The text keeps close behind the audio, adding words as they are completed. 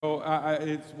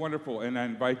it's wonderful, and I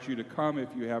invite you to come if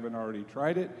you haven't already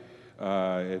tried it.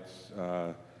 It's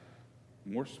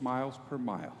more smiles per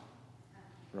mile,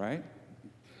 right?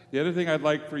 The other thing I'd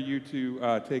like for you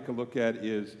to take a look at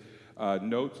is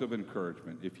notes of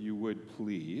encouragement. If you would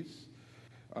please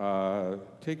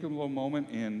take a little moment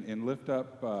and lift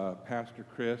up Pastor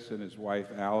Chris and his wife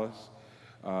Alice,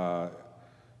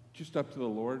 just up to the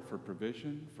Lord for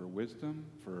provision, for wisdom,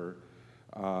 for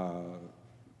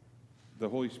the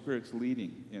Holy Spirit's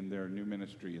leading in their new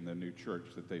ministry, in the new church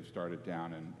that they've started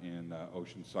down in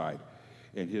Oceanside.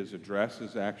 And his address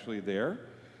is actually there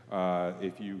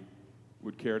if you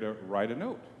would care to write a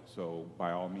note. So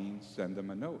by all means, send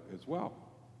them a note as well.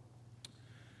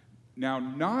 Now,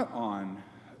 not on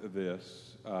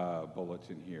this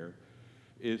bulletin here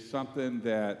is something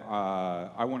that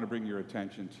I want to bring your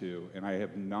attention to, and I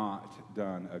have not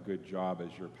done a good job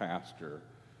as your pastor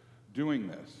doing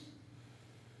this.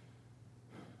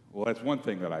 Well, that's one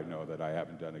thing that I know that I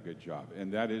haven't done a good job,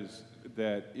 and that is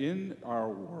that in our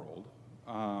world,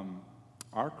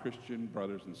 our Christian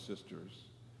brothers and sisters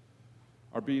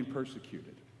are being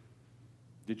persecuted.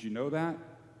 Did you know that?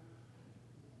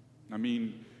 I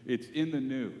mean, it's in the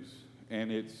news,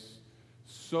 and it's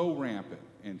so rampant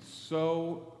and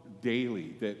so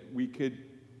daily that we could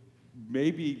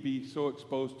maybe be so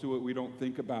exposed to it we don't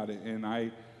think about it, and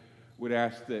I would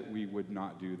ask that we would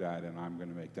not do that, and I'm going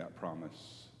to make that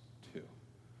promise too.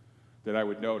 That I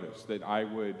would notice, that I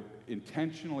would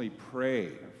intentionally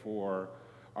pray for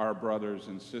our brothers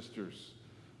and sisters,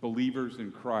 believers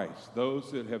in Christ,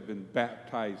 those that have been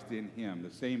baptized in Him, the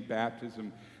same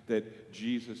baptism that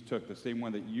Jesus took, the same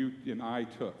one that you and I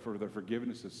took for the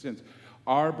forgiveness of sins.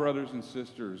 Our brothers and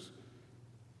sisters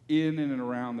in and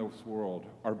around this world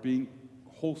are being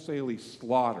wholesalely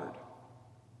slaughtered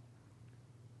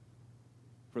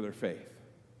for their faith.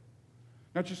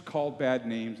 Not just called bad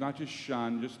names, not just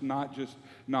shunned,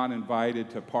 not invited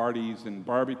to parties and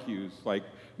barbecues like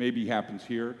maybe happens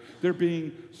here. They're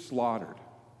being slaughtered.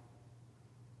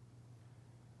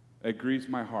 It grieves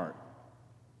my heart.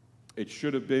 It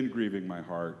should have been grieving my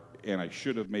heart, and I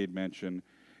should have made mention,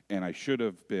 and I should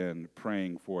have been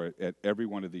praying for it at every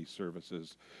one of these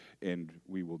services, and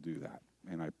we will do that.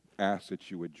 And I ask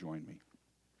that you would join me.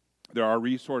 There are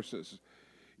resources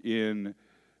in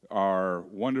our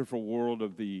wonderful world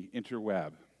of the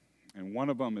interweb, and one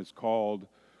of them is called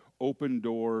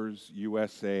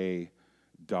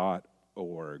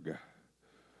OpenDoorsUSA.org.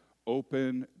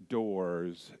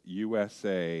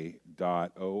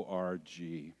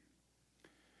 OpenDoorsUSA.org.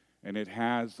 And it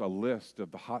has a list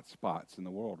of the hot spots in the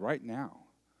world right now,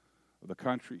 of the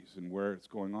countries and where it's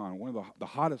going on. One of the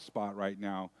hottest spot right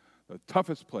now, the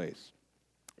toughest place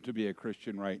to be a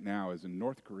Christian right now is in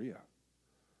North Korea.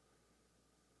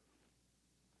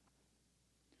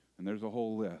 And there's a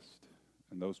whole list,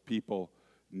 and those people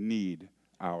need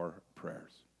our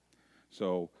prayers.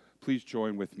 So please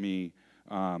join with me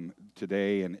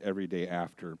today and every day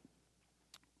after,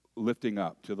 lifting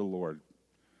up to the Lord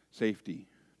safety,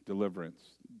 deliverance,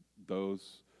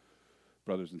 those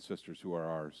brothers and sisters who are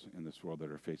ours in this world that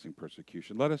are facing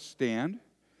persecution. Let us stand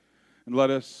and let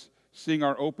us sing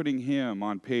our opening hymn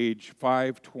on page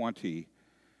 520,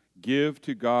 Give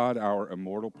to God Our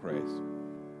Immortal Praise.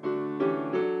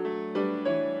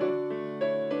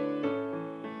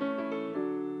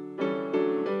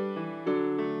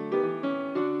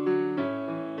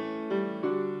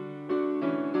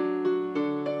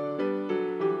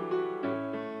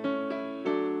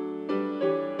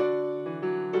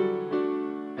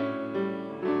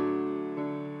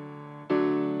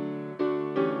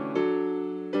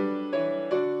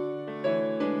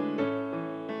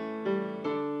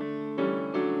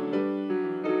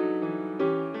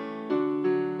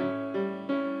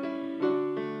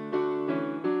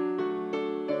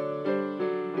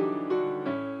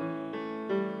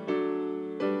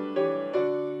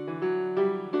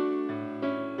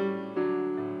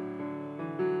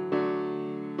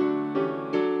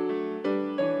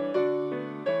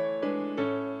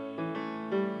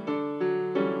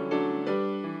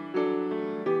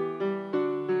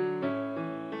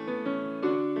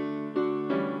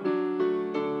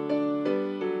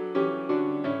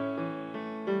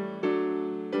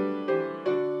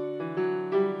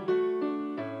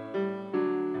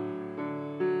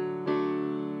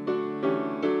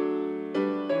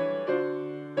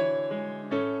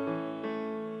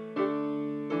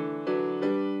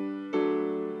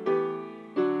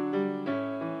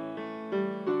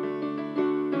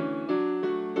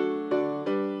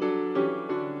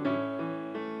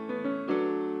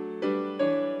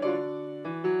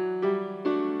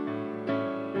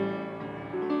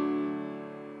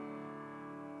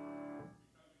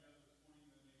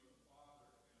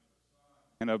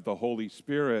 and of the Holy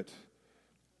Spirit.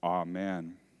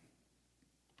 Amen.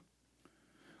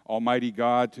 Almighty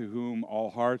God, to whom all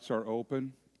hearts are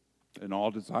open and all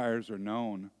desires are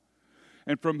known,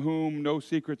 and from whom no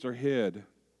secrets are hid,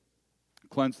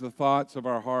 cleanse the thoughts of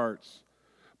our hearts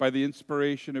by the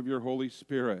inspiration of your Holy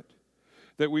Spirit,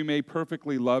 that we may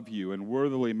perfectly love you and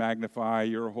worthily magnify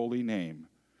your holy name,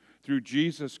 through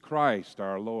Jesus Christ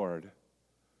our Lord.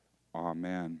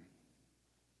 Amen.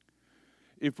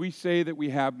 If we say that we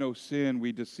have no sin,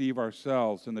 we deceive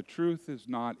ourselves, and the truth is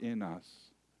not in us.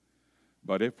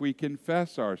 But if we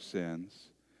confess our sins,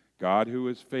 God, who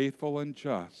is faithful and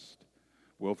just,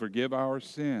 will forgive our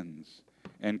sins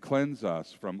and cleanse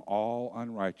us from all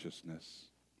unrighteousness.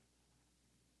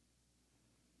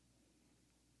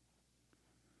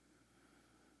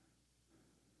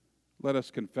 Let us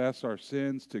confess our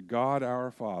sins to God our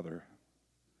Father.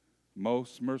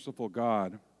 Most merciful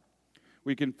God,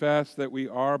 we confess that we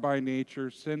are by nature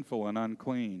sinful and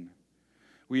unclean.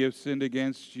 We have sinned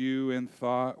against you in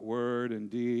thought, word, and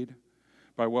deed,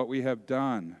 by what we have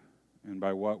done and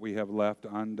by what we have left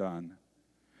undone.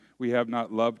 We have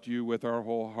not loved you with our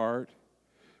whole heart.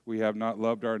 We have not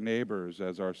loved our neighbors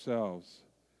as ourselves.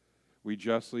 We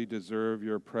justly deserve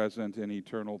your present and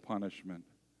eternal punishment.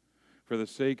 For the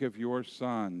sake of your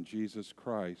Son, Jesus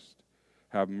Christ,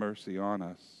 have mercy on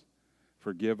us.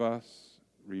 Forgive us,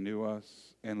 renew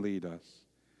us, and lead us,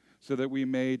 so that we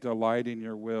may delight in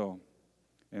your will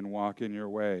and walk in your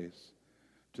ways,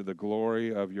 to the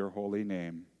glory of your holy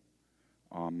name.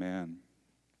 Amen.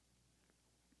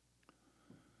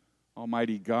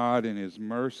 Almighty God, in his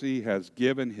mercy, has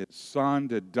given his Son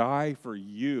to die for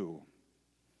you.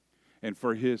 And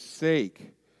for his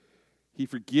sake, he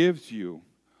forgives you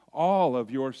all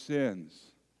of your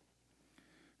sins.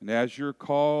 And as your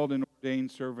called and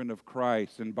ordained servant of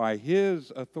Christ, and by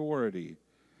his authority,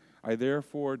 I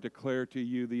therefore declare to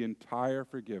you the entire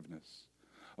forgiveness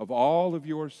of all of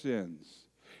your sins,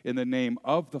 in the name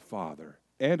of the Father,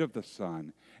 and of the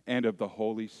Son, and of the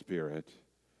Holy Spirit.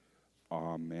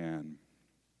 Amen.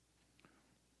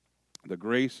 The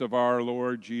grace of our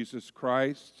Lord Jesus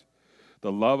Christ,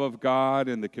 the love of God,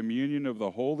 and the communion of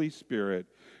the Holy Spirit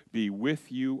be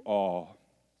with you all.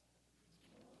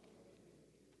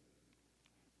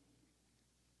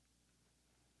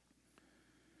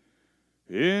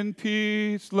 In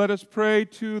peace, let us pray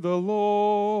to the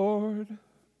Lord.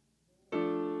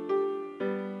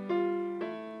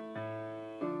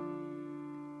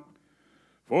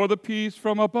 For the peace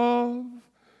from above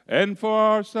and for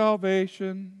our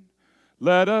salvation,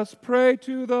 let us pray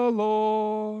to the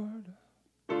Lord.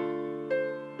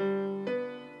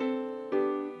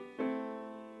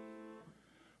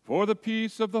 For the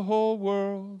peace of the whole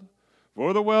world,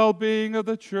 for the well-being of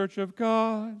the Church of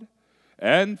God,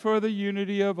 and for the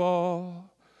unity of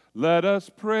all, let us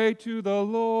pray to the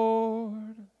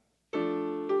Lord.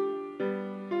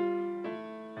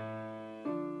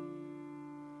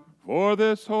 For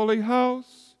this holy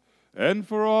house, and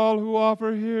for all who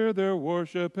offer here their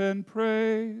worship and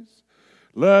praise,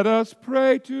 let us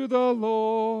pray to the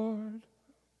Lord.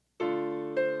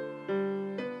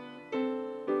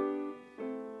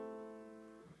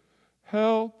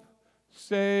 Help,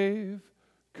 save,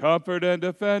 comfort, and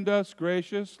defend us,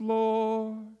 gracious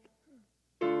Lord.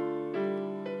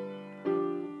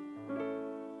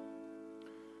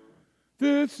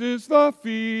 This is the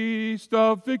feast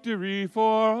of victory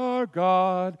for our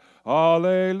God.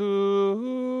 Alleluia.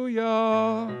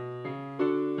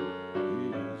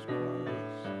 Jesus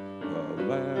Christ, the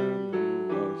Lamb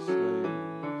who was slain,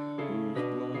 whose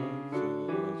blood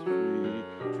set us free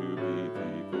to be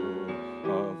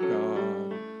people of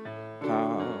God.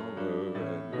 Power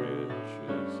and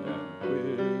riches and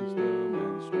wisdom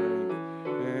and strength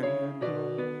and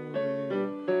glory.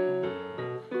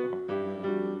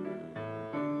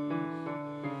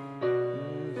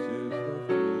 This is the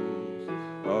feast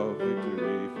of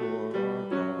victory for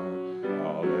our God.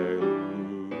 Alleluia.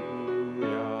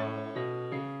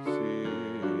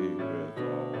 Sing with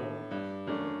all the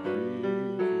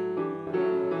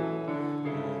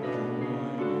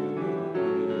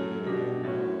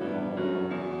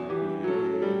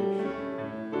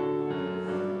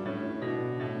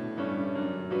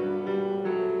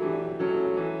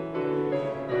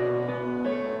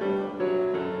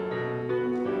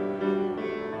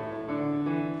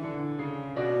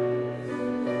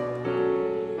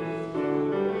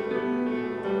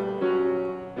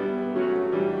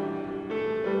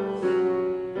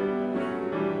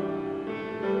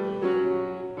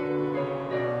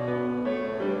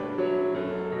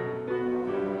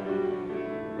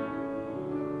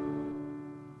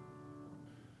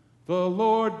The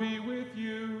Lord be with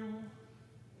you.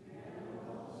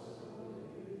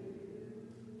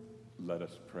 Let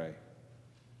us pray.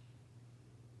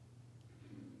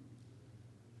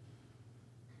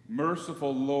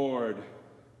 Merciful Lord,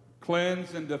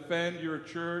 cleanse and defend your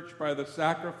church by the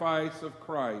sacrifice of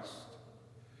Christ.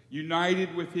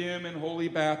 United with him in holy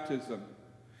baptism,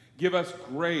 give us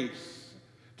grace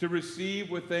to receive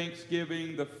with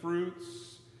thanksgiving the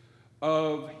fruits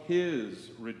of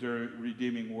his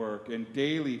redeeming work and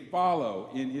daily follow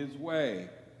in his way.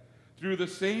 Through the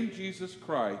same Jesus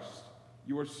Christ,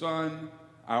 your Son,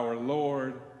 our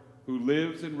Lord, who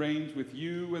lives and reigns with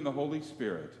you in the Holy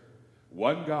Spirit,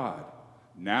 one God,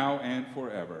 now and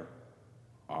forever.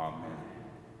 Amen.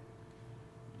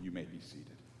 You may be seated.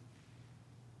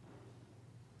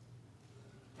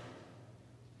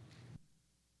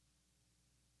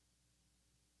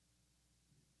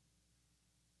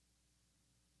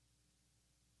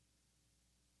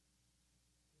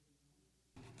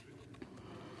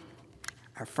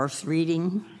 Our first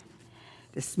reading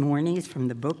this morning is from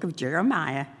the book of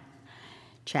Jeremiah,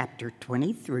 chapter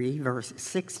 23, verses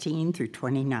 16 through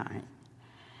 29,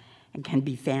 and can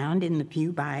be found in the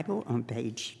Pew Bible on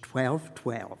page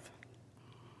 1212.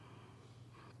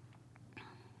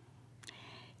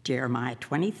 Jeremiah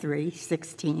 23,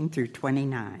 16 through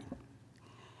 29.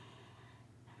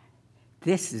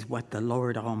 This is what the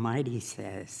Lord Almighty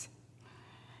says.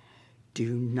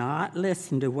 Do not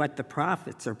listen to what the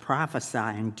prophets are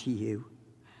prophesying to you.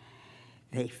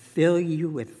 They fill you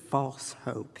with false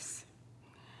hopes.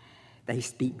 They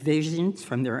speak visions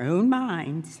from their own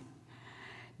minds,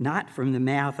 not from the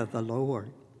mouth of the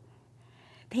Lord.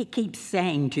 They keep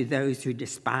saying to those who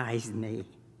despise me,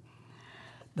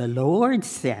 the Lord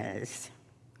says,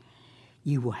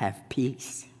 you will have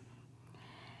peace.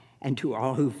 And to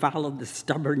all who follow the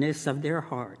stubbornness of their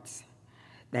hearts,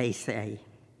 they say,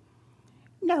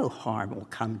 no harm will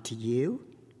come to you.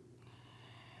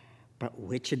 But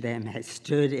which of them has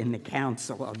stood in the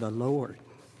counsel of the Lord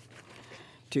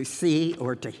to see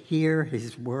or to hear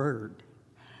his word?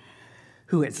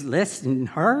 Who has listened and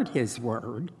heard his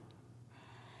word?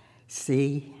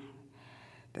 See,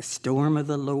 the storm of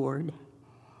the Lord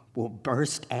will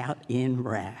burst out in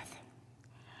wrath,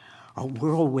 a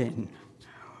whirlwind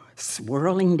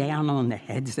swirling down on the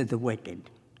heads of the wicked.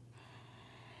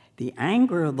 The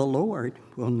anger of the Lord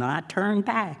will not turn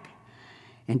back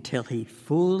until he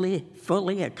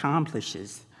fully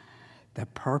accomplishes the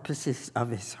purposes of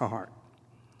his heart.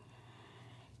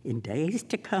 In days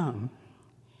to come,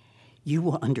 you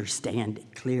will understand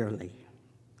it clearly.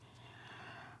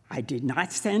 I did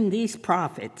not send these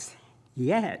prophets,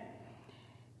 yet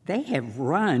they have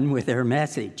run with their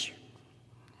message.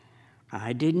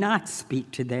 I did not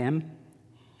speak to them,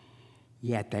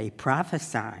 yet they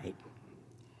prophesied.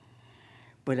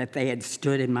 But if they had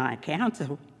stood in my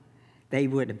counsel, they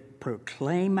would have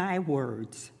proclaimed my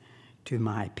words to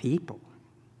my people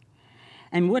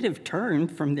and would have turned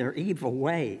from their evil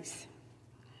ways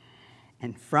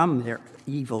and from their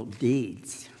evil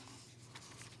deeds.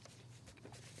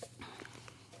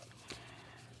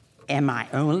 Am I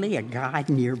only a God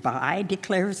nearby,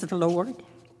 declares the Lord,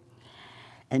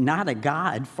 and not a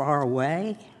God far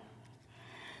away?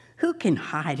 Who can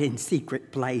hide in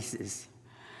secret places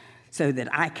so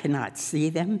that I cannot see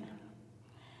them,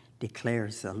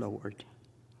 declares the Lord.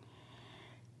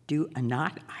 Do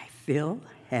not I fill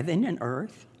heaven and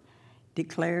earth,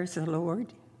 declares the Lord?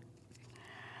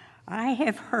 I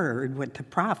have heard what the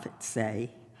prophets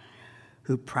say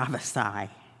who prophesy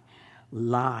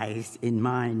lies in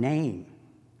my name.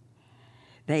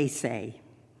 They say,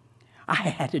 I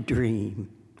had a dream.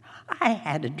 I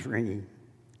had a dream.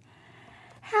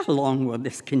 How long will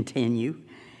this continue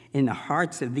in the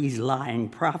hearts of these lying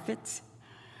prophets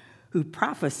who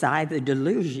prophesy the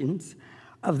delusions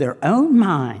of their own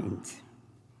minds?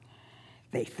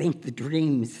 They think the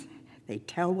dreams they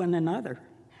tell one another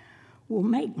will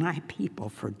make my people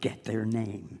forget their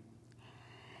name,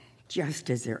 just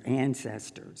as their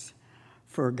ancestors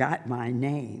forgot my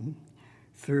name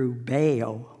through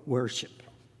Baal worship.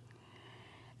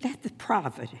 Let the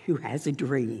prophet who has a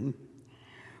dream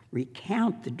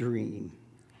recount the dream,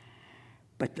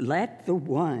 but let the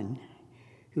one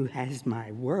who has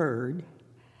my word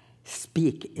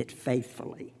speak it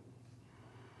faithfully.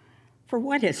 For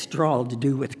what has straw to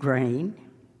do with grain,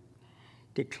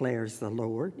 declares the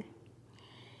Lord?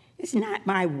 Is not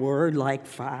my word like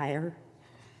fire,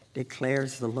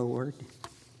 declares the Lord?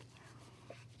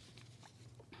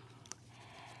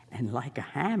 And like a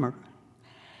hammer,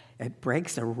 it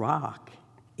breaks a rock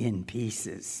in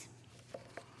pieces.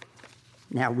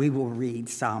 Now we will read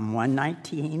Psalm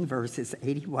 119, verses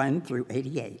 81 through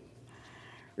 88,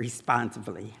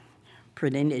 responsively,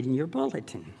 printed in your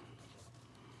bulletin.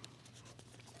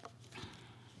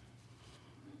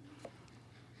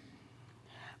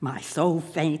 My soul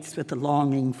faints with the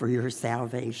longing for your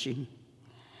salvation,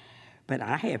 but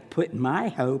I have put my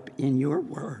hope in your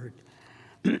word.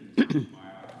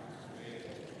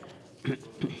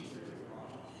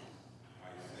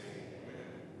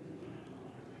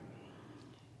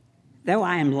 Though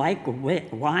I am like a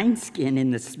wineskin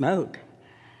in the smoke,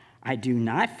 I do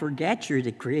not forget your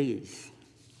decrees.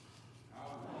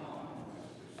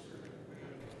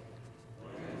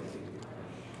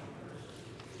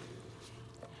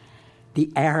 The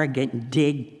arrogant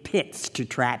dig pits to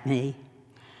trap me,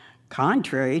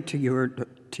 contrary to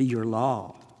your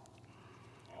law.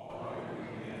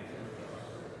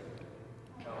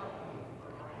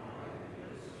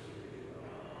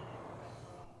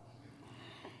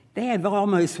 They have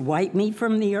almost wiped me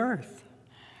from the earth,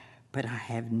 but I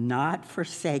have not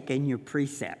forsaken your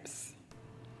precepts.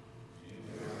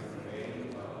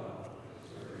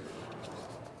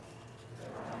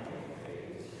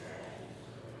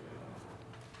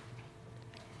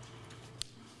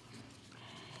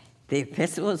 The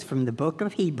epistle is from the book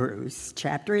of Hebrews,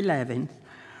 chapter 11,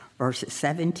 verses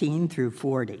 17 through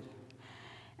 40,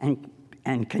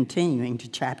 and continuing to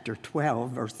chapter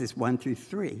 12, verses 1 through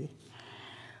 3,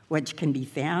 which can be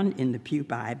found in the Pew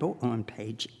Bible on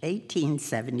page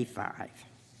 1875.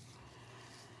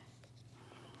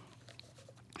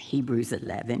 Hebrews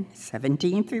 11,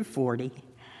 17 through 40,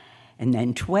 and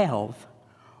then 12,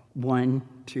 1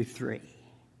 through 3.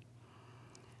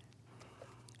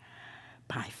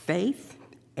 By faith,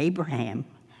 Abraham,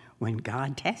 when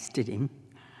God tested him,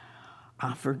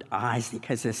 offered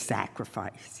Isaac as a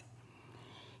sacrifice.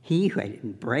 He who had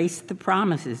embraced the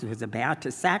promises was about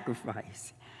to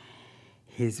sacrifice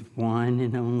his one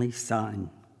and only son,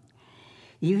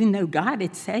 even though God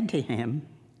had said to him,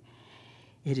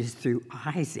 "It is through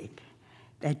Isaac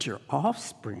that your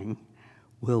offspring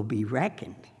will be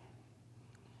reckoned."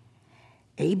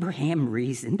 Abraham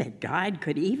reasoned that God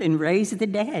could even raise the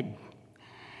dead.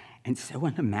 And so,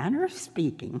 in a manner of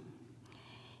speaking,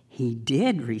 he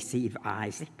did receive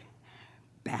Isaac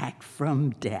back from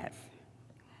death.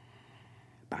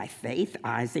 By faith,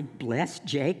 Isaac blessed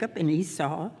Jacob and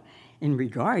Esau in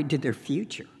regard to their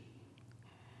future.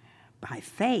 By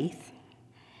faith,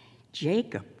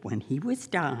 Jacob, when he was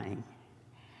dying,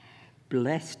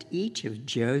 blessed each of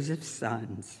Joseph's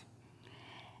sons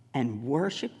and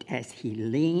worshiped as he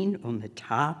leaned on the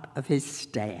top of his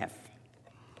staff.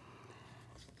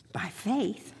 By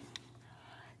faith,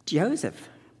 Joseph,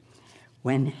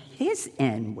 when his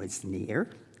end was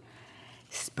near,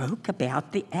 spoke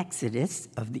about the exodus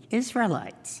of the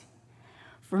Israelites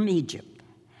from Egypt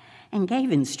and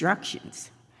gave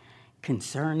instructions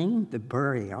concerning the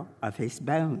burial of his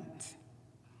bones.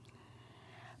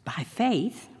 By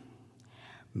faith,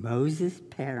 Moses'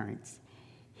 parents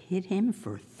hid him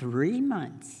for 3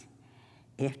 months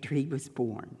after he was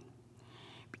born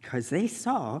because they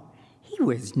saw he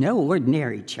was no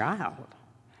ordinary child,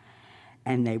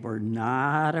 and they were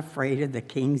not afraid of the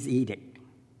king's edict.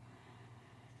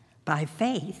 By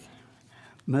faith,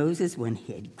 Moses, when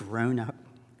he had grown up,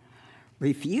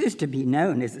 refused to be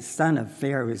known as the son of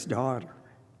Pharaoh's daughter.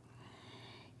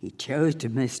 He chose to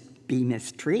be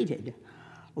mistreated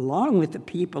along with the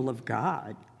people of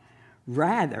God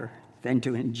rather than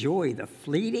to enjoy the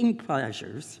fleeting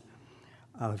pleasures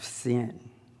of sin.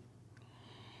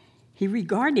 He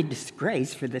regarded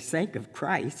disgrace for the sake of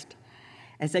Christ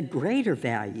as a greater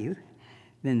value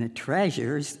than the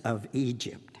treasures of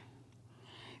Egypt,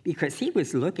 because he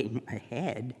was looking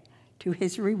ahead to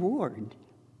his reward.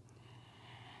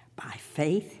 By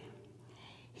faith,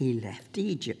 he left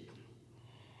Egypt.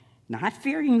 Not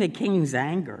fearing the king's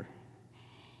anger,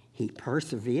 he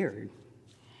persevered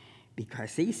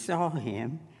because he saw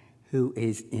him who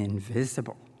is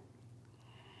invisible.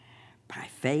 By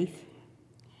faith,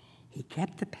 he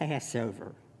kept the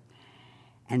Passover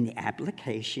and the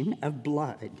application of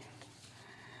blood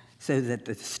so that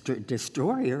the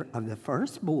destroyer of the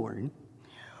firstborn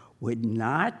would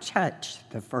not touch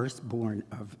the firstborn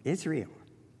of Israel.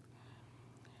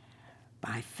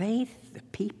 By faith, the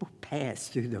people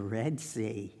passed through the Red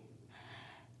Sea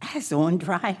as on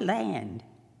dry land.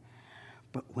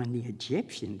 But when the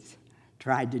Egyptians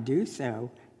tried to do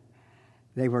so,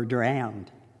 they were drowned.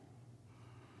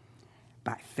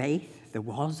 By faith, the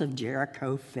walls of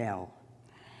Jericho fell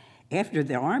after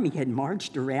the army had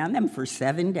marched around them for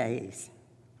 7 days.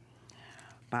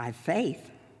 By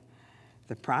faith,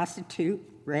 the prostitute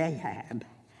Rahab,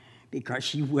 because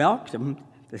she welcomed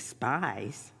the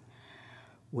spies,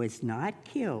 was not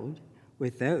killed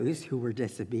with those who were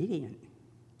disobedient.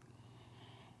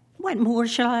 What more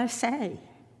shall I say?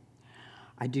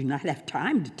 I do not have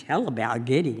time to tell about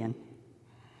Gideon.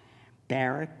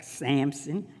 Barak,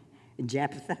 Samson, and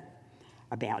Jephthah,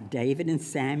 about David and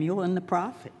Samuel and the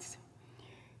prophets,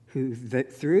 who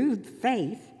through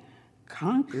faith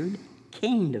conquered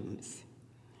kingdoms,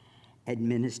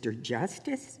 administered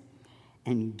justice,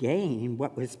 and gained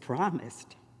what was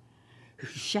promised, who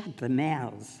shut the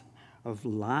mouths of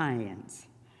lions,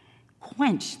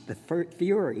 quenched the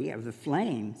fury of the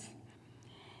flames,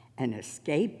 and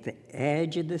escaped the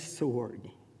edge of the sword,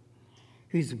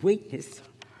 whose weakness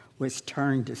was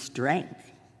turned to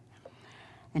strength,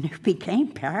 and who became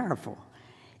powerful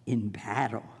in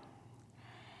battle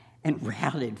and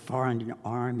routed foreign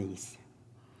armies.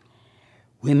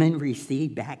 Women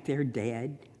received back their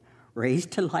dead,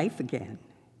 raised to life again.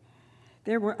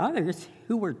 There were others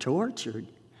who were tortured,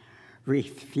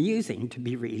 refusing to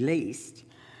be released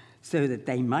so that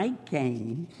they might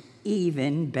gain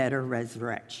even better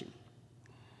resurrection.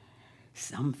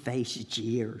 Some faced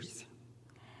jeers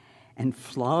and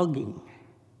flogging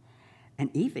and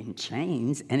even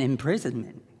chains and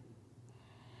imprisonment.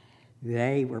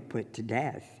 They were put to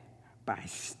death by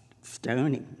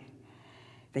stoning.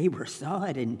 They were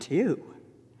sawed in two.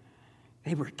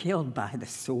 They were killed by the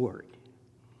sword.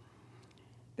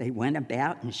 They went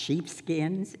about in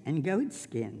sheepskins and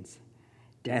goatskins,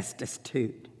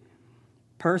 destitute,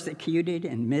 persecuted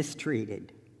and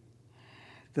mistreated.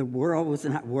 The world was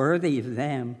not worthy of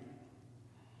them.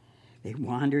 They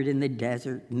wandered in the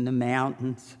desert and the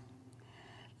mountains,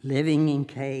 living in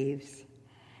caves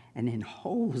and in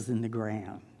holes in the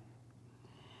ground.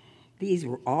 These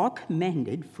were all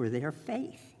commended for their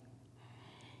faith,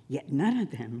 yet none of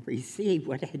them received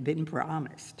what had been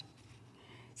promised,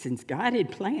 since God had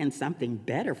planned something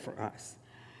better for us,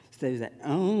 so that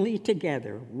only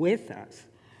together with us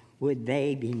would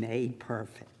they be made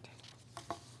perfect.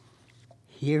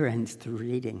 Here ends the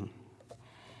reading.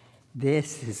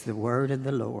 This is the word of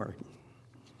the Lord.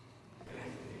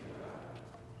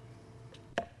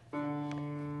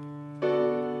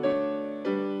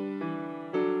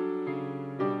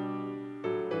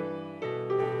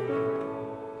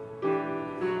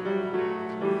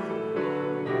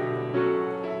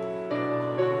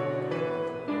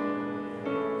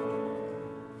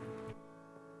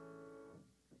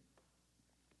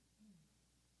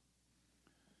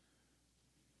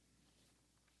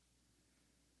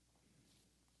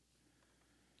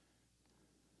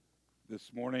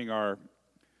 This morning, our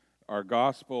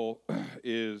gospel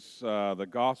is the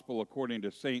gospel according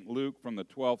to St. Luke from the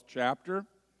 12th chapter.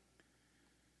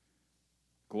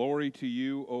 Glory to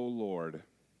you, O Lord.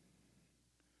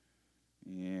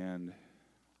 And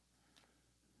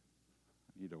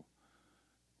I need to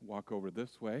walk over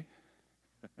this way.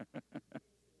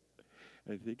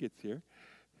 I think it's here.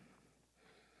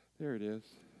 There it is.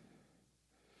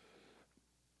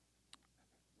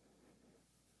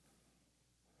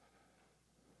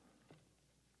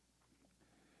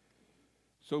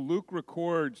 So Luke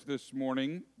records this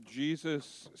morning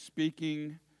Jesus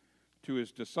speaking to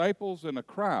his disciples and a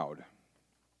crowd.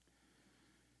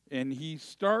 And he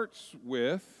starts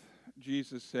with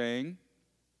Jesus saying,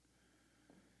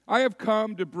 I have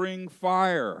come to bring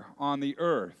fire on the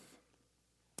earth,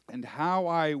 and how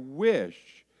I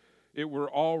wish it were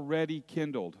already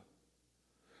kindled.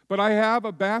 But I have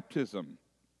a baptism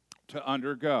to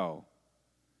undergo,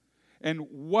 and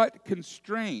what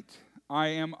constraint I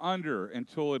am under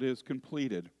until it is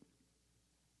completed.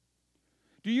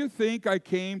 Do you think I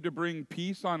came to bring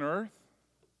peace on earth?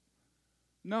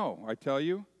 No, I tell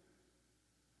you,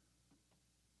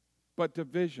 but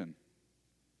division.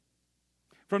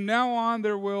 From now on,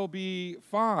 there will be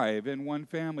 5 in one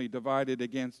family divided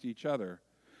against each other,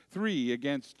 3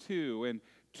 against 2, and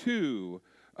 2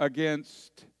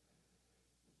 against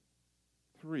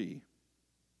 3.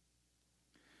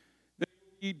 They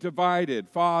will be divided,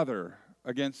 father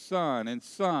against son, and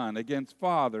son against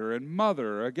father, and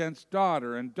mother against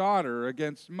daughter, and daughter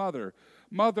against mother,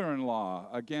 mother-in-law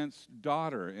against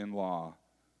daughter-in-law,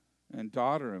 and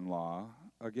daughter-in-law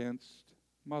against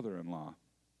mother-in-law.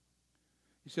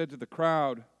 He said to the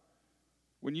crowd,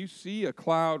 when you see a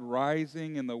cloud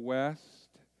rising in the west,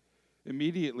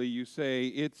 immediately you say,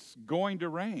 it's going to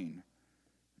rain,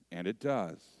 and it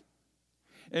does.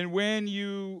 And when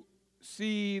you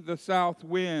see the south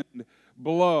wind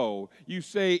blow, you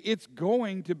say, it's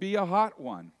going to be a hot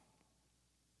one,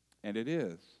 and it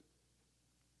is.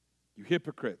 You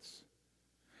hypocrites,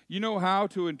 you know how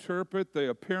to interpret the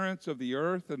appearance of the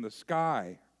earth and the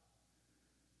sky.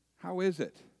 How is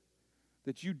it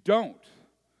that you don't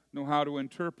know how to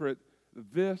interpret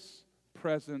this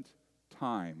present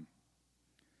time?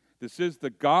 This is the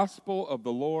gospel of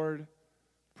the Lord.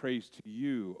 Praise to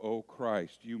you, O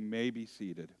Christ. You may be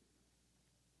seated.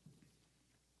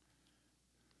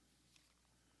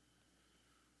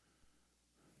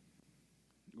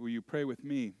 Will you pray with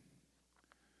me?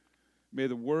 May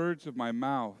the words of my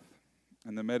mouth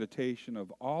and the meditation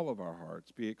of all of our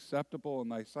hearts be acceptable in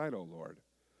thy sight, O Lord,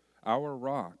 our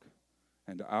rock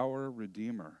and our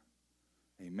Redeemer.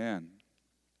 Amen.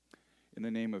 In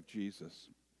the name of Jesus.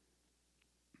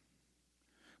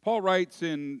 Paul writes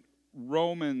in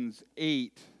Romans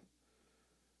 8,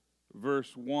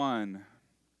 verse 1,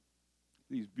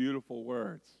 these beautiful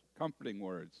words, comforting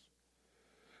words.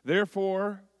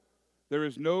 Therefore, there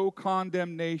is no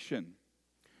condemnation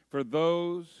for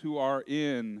those who are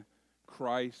in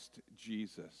Christ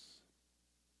Jesus.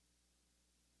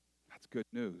 That's good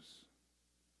news.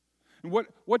 And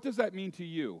what does that mean to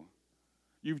you?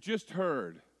 You've just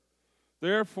heard,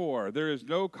 therefore, there is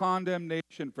no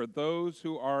condemnation for those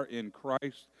who are in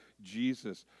Christ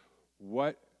Jesus.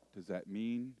 What does that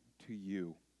mean to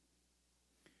you?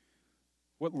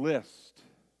 What list,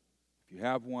 if you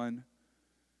have one,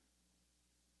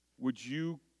 would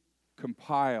you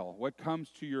compile? What comes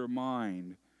to your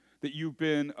mind that you've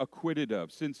been acquitted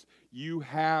of, since you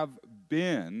have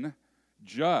been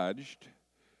judged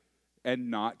and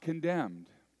not condemned?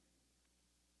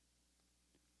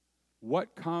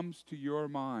 What comes to your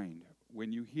mind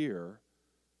when you hear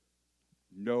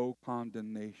no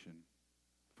condemnation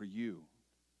for you?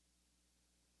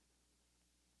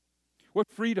 What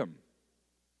freedom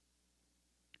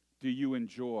do you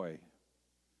enjoy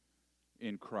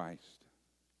in Christ?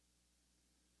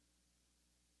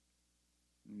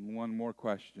 One more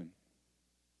question.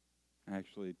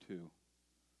 Actually, two.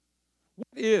 What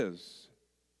is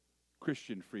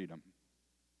Christian freedom?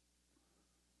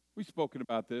 We've spoken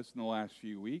about this in the last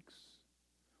few weeks.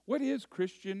 What is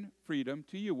Christian freedom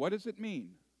to you? What does it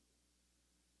mean?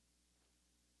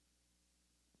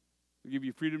 Will give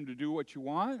you freedom to do what you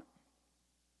want?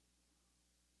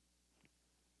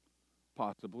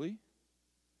 Possibly.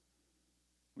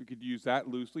 We could use that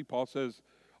loosely. Paul says,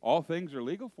 all things are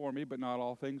legal for me, but not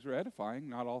all things are edifying.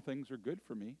 Not all things are good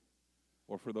for me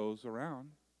or for those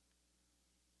around.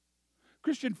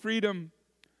 Christian freedom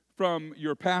from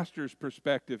your pastor's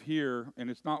perspective here, and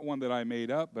it's not one that I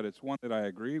made up, but it's one that I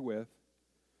agree with.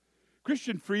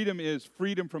 Christian freedom is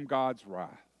freedom from God's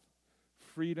wrath.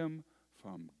 Freedom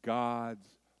from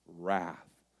God's wrath.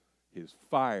 His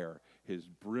fire, His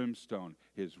brimstone,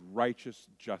 His righteous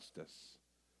justice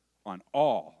on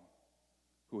all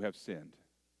who have sinned.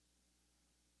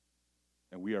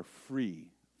 And we are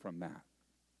free from that.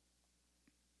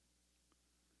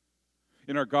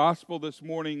 In our gospel this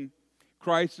morning,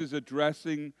 Christ is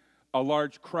addressing a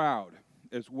large crowd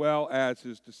as well as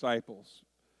His disciples.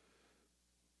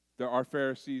 There are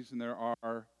Pharisees and there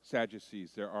are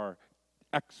Sadducees. There are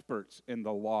experts in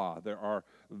the law. There are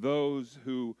those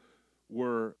who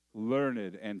were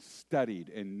learned and studied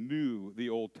and knew the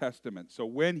Old Testament. So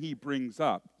when He brings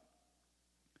up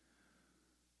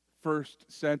first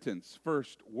sentence,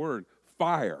 first word,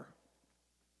 fire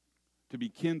to be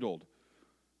kindled,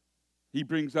 He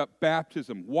brings up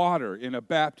baptism, water in a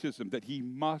baptism that He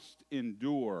must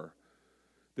endure.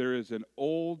 There is an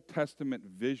Old Testament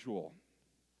visual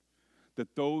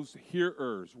that those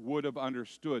hearers would have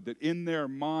understood, that in their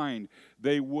mind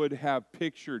they would have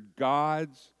pictured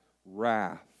God's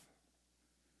wrath,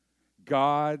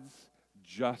 God's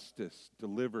justice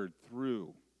delivered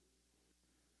through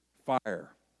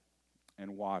fire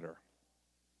and water.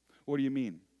 What do you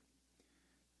mean?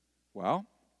 Well,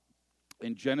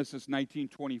 in Genesis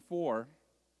 19:24,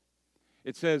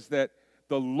 it says that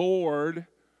the Lord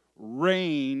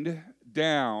rained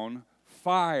down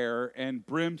fire and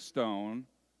brimstone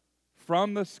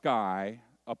from the sky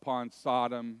upon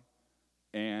Sodom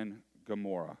and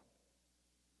Gomorrah.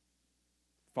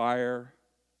 Fire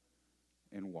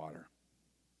and water.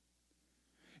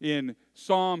 In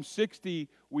Psalm 60,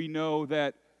 we know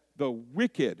that the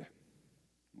wicked,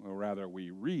 or rather we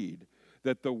read,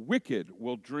 that the wicked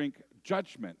will drink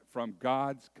judgment from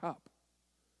God's cup.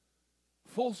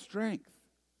 Full strength.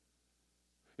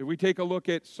 If we take a look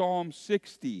at Psalm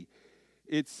 60,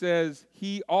 it says,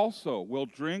 He also will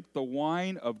drink the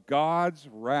wine of God's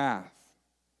wrath,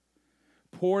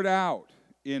 poured out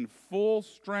in full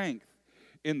strength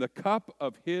in the cup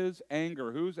of His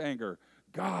anger. Whose anger?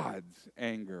 God's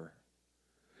anger.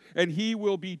 And he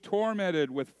will be tormented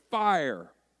with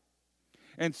fire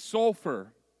and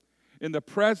sulfur in the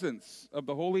presence of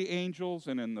the holy angels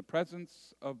and in the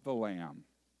presence of the Lamb.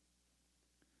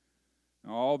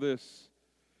 Now, all this,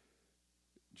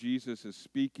 Jesus is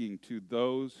speaking to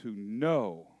those who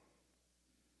know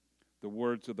the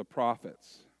words of the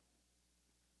prophets.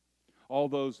 All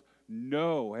those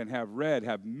know and have read,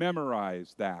 have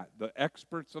memorized that. The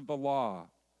experts of the law,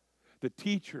 the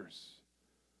teachers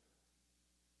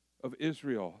of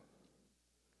Israel.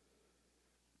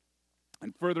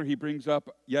 And further, he brings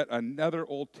up yet another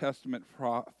Old Testament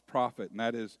prophet, and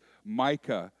that is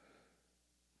Micah,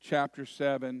 chapter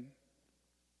 7,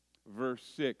 verse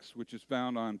 6, which is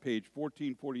found on page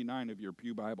 1449 of your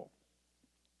Pew Bible.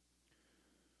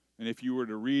 And if you were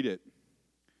to read it,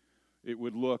 it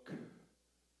would look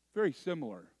very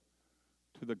similar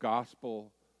to the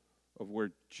gospel of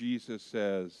where Jesus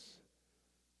says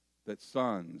that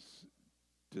sons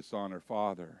dishonor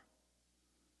father,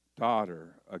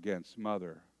 daughter against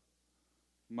mother,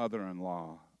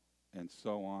 mother-in-law, and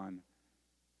so on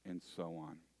and so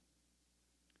on.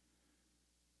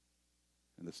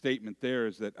 And the statement there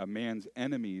is that a man's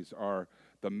enemies are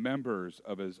the members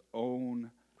of his own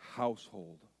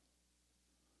household.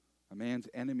 A man's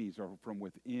enemies are from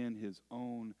within his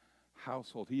own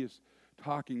household. He is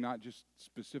talking not just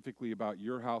specifically about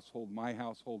your household, my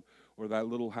household, or that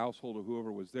little household of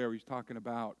whoever was there. He's talking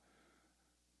about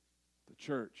the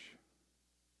church.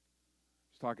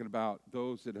 He's talking about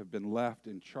those that have been left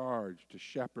in charge to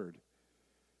shepherd.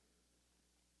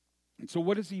 And so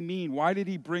what does he mean? Why did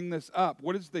he bring this up?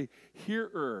 What is the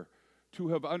hearer to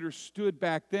have understood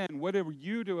back then? What are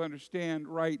you to understand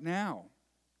right now?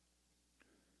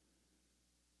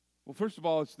 Well, first of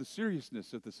all, it's the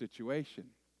seriousness of the situation.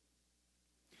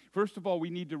 First of all, we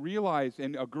need to realize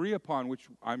and agree upon, which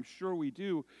I'm sure we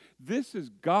do, this is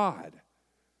God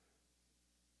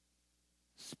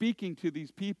speaking to these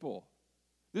people.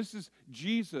 This is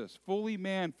Jesus, fully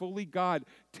man, fully God,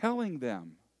 telling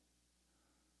them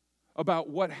about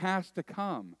what has to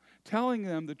come, telling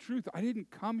them the truth. I didn't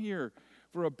come here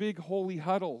for a big holy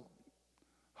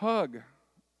hug.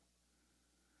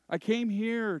 I came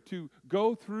here to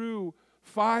go through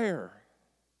fire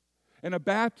and a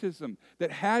baptism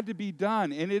that had to be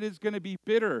done, and it is going to be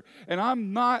bitter, and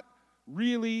I'm not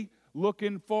really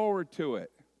looking forward to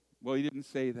it. Well, he didn't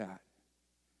say that.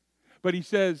 But he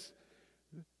says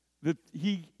that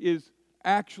he is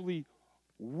actually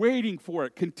waiting for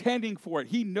it, contending for it.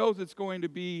 He knows it's going to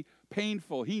be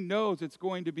painful. He knows it's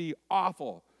going to be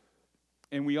awful.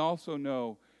 And we also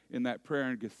know in that prayer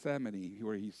in Gethsemane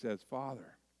where he says,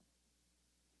 Father,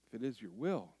 if it is your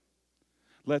will,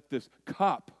 let this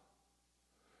cup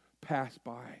pass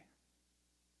by.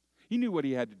 He knew what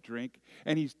he had to drink,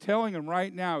 and he's telling him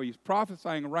right now, he's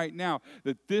prophesying right now,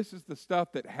 that this is the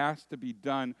stuff that has to be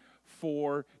done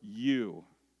for you.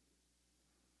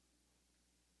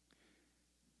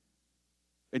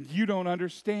 And you don't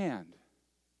understand.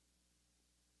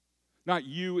 Not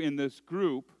you in this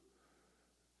group,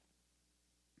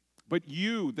 but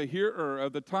you, the hearer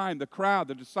of the time, the crowd,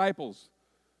 the disciples.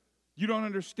 You don't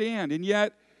understand. And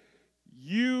yet,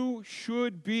 you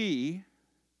should be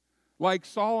like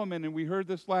Solomon. And we heard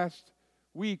this last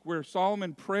week where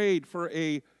Solomon prayed for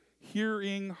a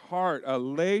hearing heart, a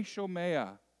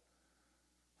leishomea.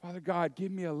 Father God,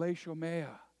 give me a leishomea.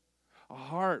 A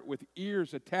heart with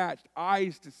ears attached,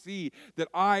 eyes to see, that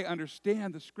I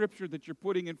understand the scripture that you're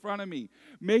putting in front of me.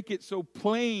 Make it so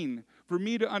plain for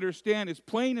me to understand, as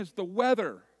plain as the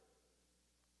weather.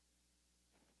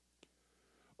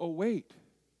 Oh, wait.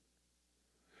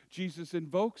 Jesus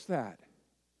invokes that,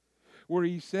 where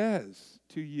he says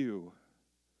to you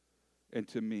and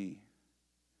to me,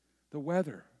 the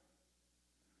weather.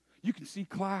 You can see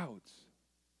clouds.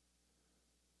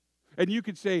 And you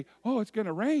can say, oh, it's going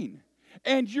to rain.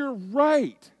 And you're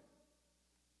right.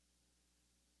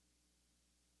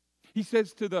 He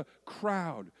says to the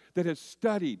crowd that has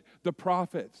studied the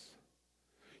prophets,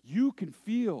 you can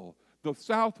feel the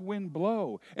south wind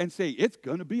blow and say, it's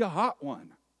going to be a hot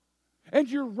one. And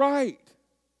you're right.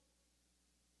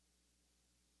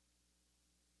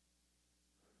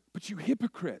 But you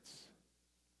hypocrites,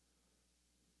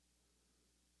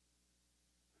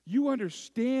 you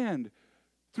understand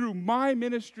through my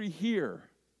ministry here,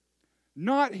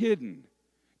 not hidden,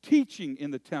 teaching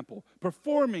in the temple,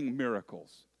 performing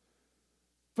miracles,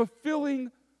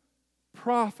 fulfilling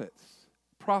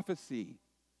prophecy,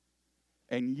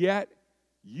 and yet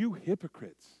you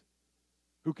hypocrites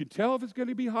who can tell if it's going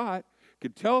to be hot,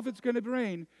 can tell if it's going to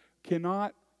rain,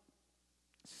 cannot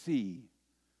see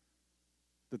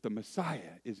that the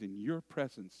Messiah is in your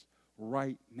presence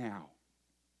right now.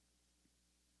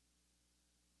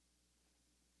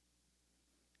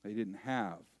 They didn't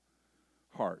have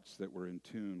hearts that were in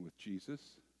tune with Jesus.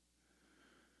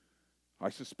 I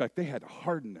suspect they had to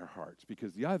harden their hearts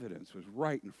because the evidence was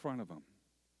right in front of them.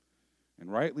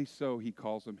 And rightly so, he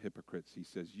calls them hypocrites. He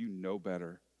says, you know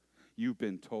better. You've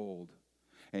been told.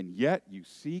 And yet you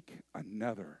seek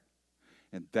another.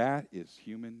 And that is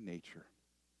human nature.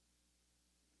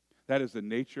 That is the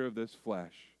nature of this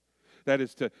flesh. That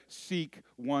is to seek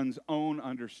one's own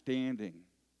understanding,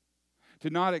 to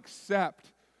not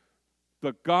accept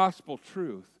the gospel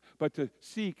truth, but to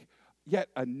seek yet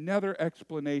another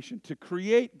explanation, to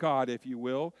create God, if you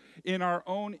will, in our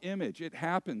own image. It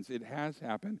happens. It has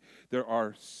happened. There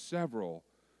are several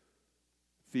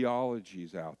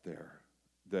theologies out there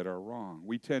that are wrong.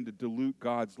 We tend to dilute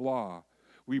God's law.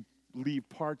 We leave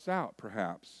parts out,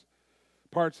 perhaps.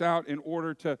 Parts out in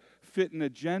order to fit an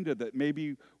agenda that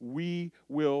maybe we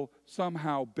will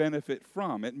somehow benefit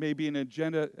from. It may be an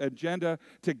agenda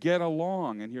to get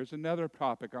along. And here's another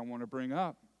topic I want to bring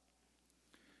up.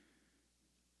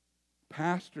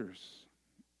 Pastors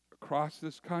across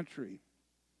this country,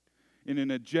 in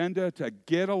an agenda to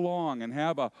get along and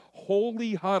have a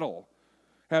holy huddle,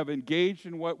 have engaged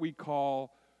in what we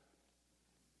call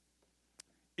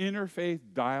interfaith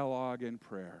dialogue and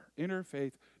prayer.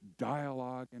 Interfaith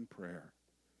dialogue and prayer.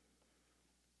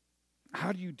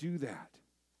 How do you do that?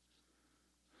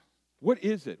 What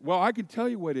is it? Well, I can tell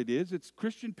you what it is. It's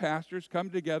Christian pastors come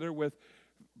together with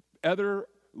other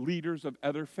leaders of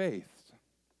other faiths,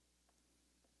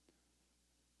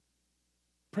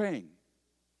 praying.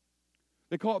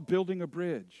 They call it building a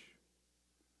bridge.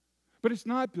 But it's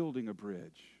not building a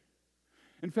bridge.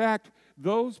 In fact,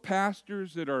 those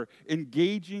pastors that are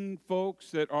engaging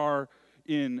folks that are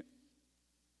in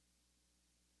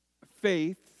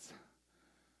faiths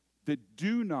that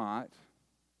do not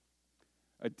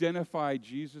identify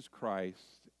Jesus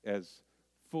Christ as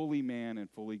fully man and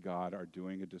fully God are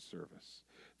doing a disservice.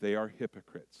 They are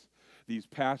hypocrites. These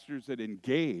pastors that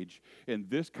engage in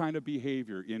this kind of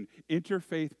behavior, in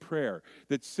interfaith prayer,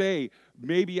 that say,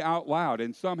 maybe out loud,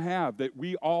 and some have, that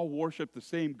we all worship the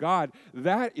same God,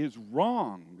 that is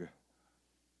wrong.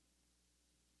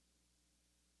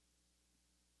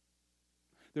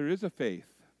 There is a faith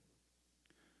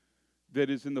that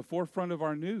is in the forefront of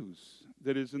our news,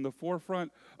 that is in the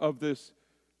forefront of this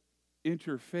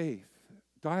interfaith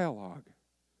dialogue.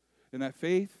 And that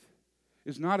faith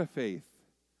is not a faith.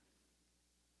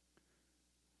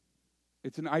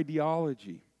 It's an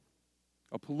ideology,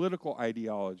 a political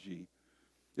ideology.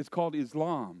 It's called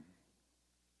Islam.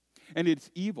 And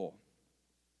it's evil.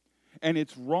 And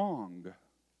it's wrong.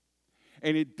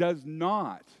 And it does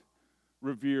not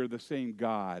revere the same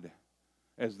God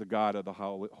as the God of the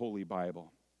Holy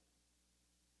Bible.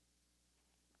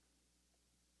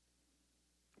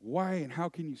 Why and how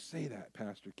can you say that,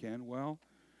 Pastor Ken? Well,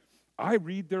 I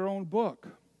read their own book.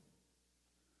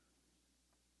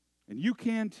 And you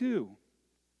can too.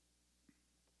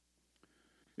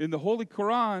 In the Holy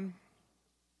Quran,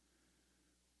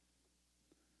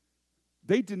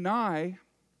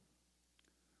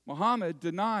 Muhammad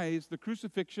denies the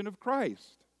crucifixion of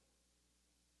Christ.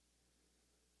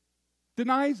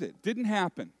 Denies it. Didn't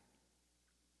happen.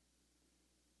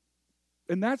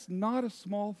 And that's not a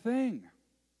small thing.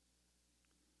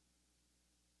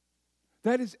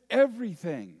 That is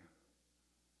everything.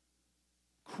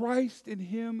 Christ and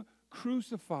Him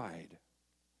crucified.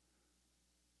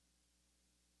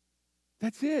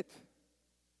 That's it.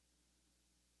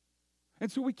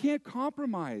 And so we can't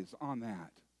compromise on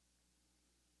that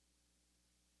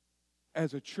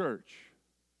as a church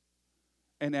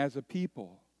and as a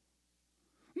people.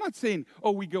 I'm not saying,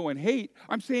 we go and hate.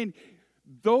 I'm saying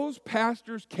those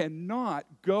pastors cannot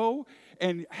go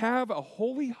and have a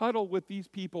holy huddle with these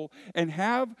people and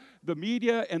have the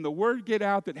media and the word get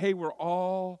out that, hey, we're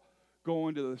all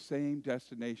going to the same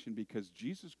destination, because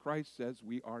Jesus Christ says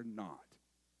we are not.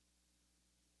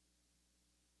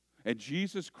 And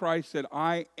Jesus Christ said,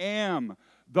 I am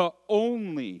the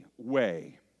only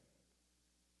way.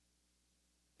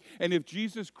 And if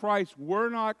Jesus Christ were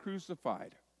not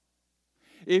crucified,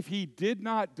 if He did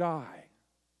not die,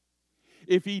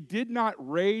 if He did not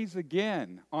raise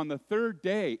again on the third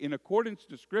day in accordance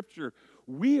to Scripture,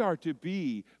 we are to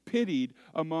be pitied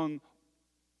among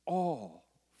all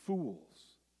fools.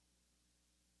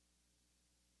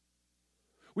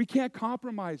 We can't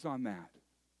compromise on that.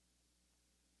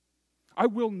 I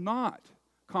will not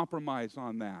compromise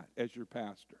on that as your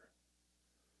pastor.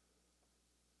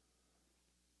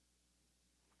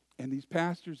 And these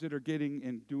pastors that are getting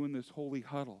and doing this holy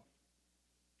huddle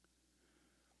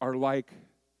are like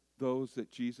those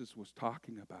that Jesus was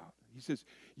talking about. He says,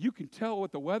 you can tell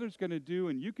what the weather's going to do,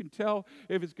 and you can tell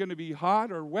if it's going to be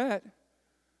hot or wet,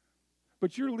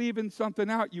 but you're leaving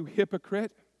something out, you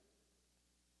hypocrite.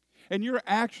 And you're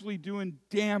actually doing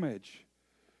damage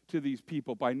to these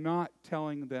people by not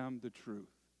telling them the truth.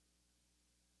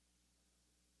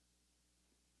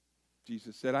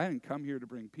 Jesus said, I didn't come here to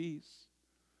bring peace.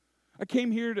 I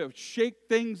came here to shake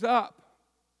things up,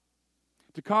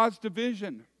 to cause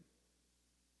division.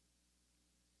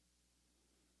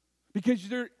 Because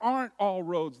there aren't all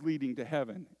roads leading to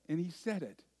heaven. And he said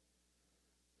it.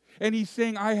 And he's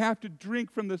saying, I have to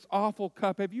drink from this awful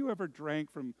cup. Have you ever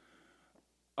drank from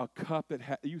a cup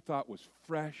that you thought was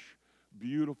fresh,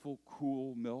 beautiful,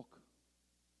 cool milk?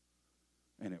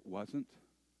 And it wasn't?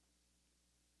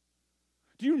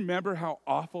 Do you remember how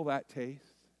awful that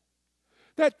tastes?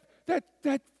 That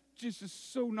just is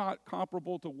so not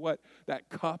comparable to what that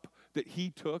cup that he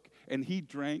took and he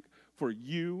drank for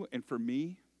you and for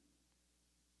me.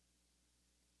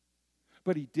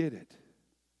 But he did it.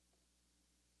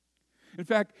 In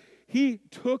fact, he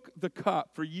took the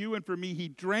cup for you and for me. He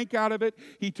drank out of it.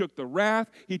 He took the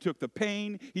wrath. He took the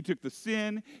pain. He took the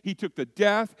sin. He took the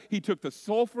death. He took the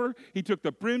sulfur. He took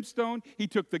the brimstone. He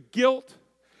took the guilt.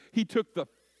 He took the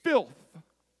filth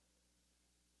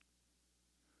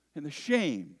and the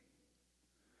shame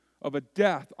of a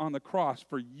death on the cross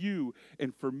for you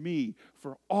and for me,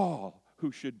 for all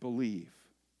who should believe.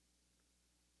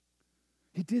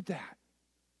 He did that.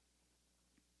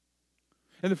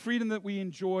 And the freedom that we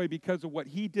enjoy because of what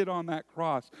he did on that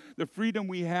cross, the freedom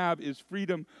we have is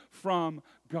freedom from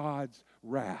God's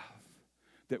wrath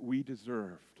that we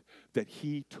deserved, that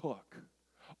he took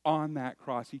on that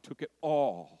cross. He took it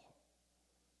all.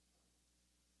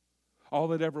 All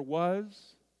that ever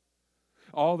was,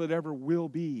 all that ever will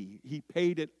be. He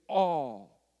paid it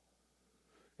all.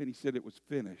 And he said it was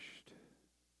finished.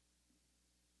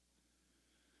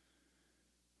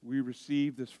 We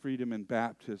receive this freedom in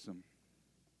baptism.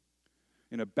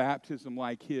 In a baptism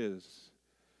like his,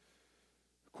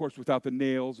 of course, without the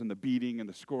nails and the beating and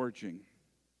the scourging.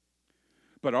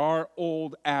 But our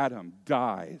old Adam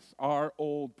dies. Our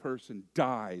old person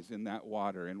dies in that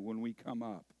water. And when we come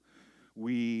up,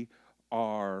 we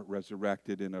are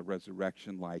resurrected in a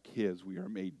resurrection like his. We are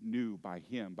made new by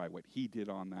him, by what he did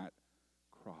on that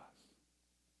cross.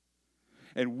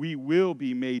 And we will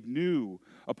be made new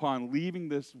upon leaving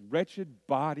this wretched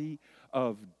body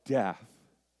of death.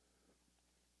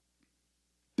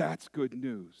 That's good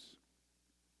news.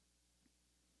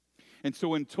 And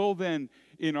so until then,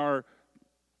 in our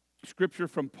scripture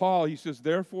from Paul, he says,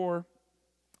 therefore,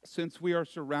 since we are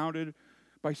surrounded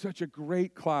by such a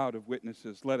great cloud of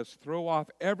witnesses, let us throw off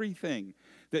everything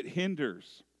that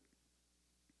hinders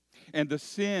and the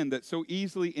sin that so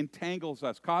easily entangles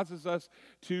us, causes us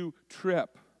to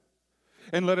trip.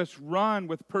 And let us run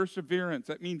with perseverance.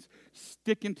 That means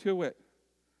sticking to it.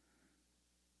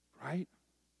 Right?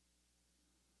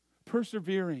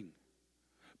 Persevering.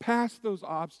 Past those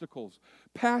obstacles,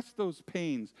 past those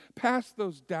pains, past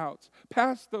those doubts,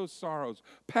 past those sorrows,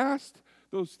 past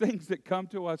those things that come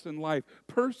to us in life.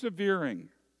 Persevering.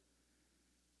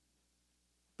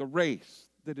 The race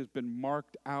that has been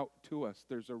marked out to us.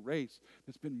 There's a race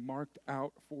that's been marked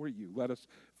out for you. Let us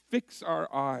fix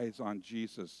our eyes on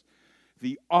Jesus,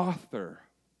 the author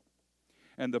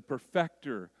and the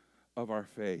perfecter of our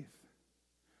faith.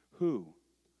 Who?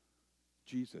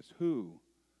 Jesus. Who,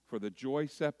 for the joy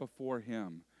set before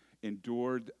him,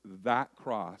 endured that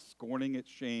cross, scorning its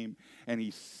shame, and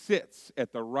he sits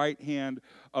at the right hand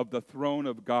of the throne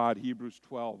of God, Hebrews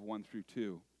 12, 1 through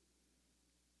 2.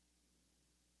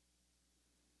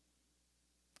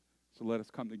 So let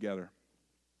us come together.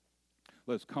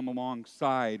 Let us come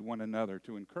alongside one another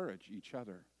to encourage each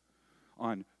other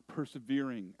on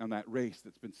persevering on that race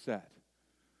that's been set,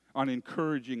 on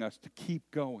encouraging us to keep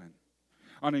going,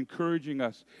 on encouraging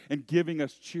us and giving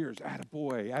us cheers.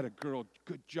 Attaboy, attagirl,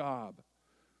 good job.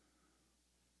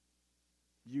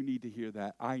 You need to hear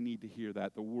that. I need to hear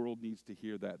that. The world needs to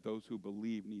hear that. Those who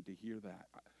believe need to hear that.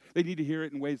 They need to hear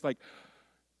it in ways like,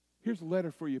 here's a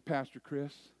letter for you, Pastor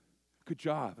Chris. Good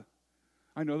job.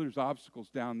 I know there's obstacles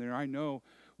down there. I know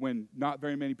when not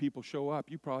very many people show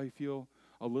up, you probably feel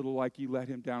a little like you let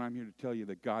him down. I'm here to tell you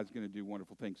that God's going to do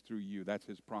wonderful things through you. That's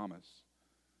his promise.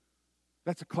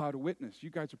 That's a cloud of witness. You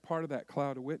guys are part of that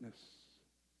cloud of witness.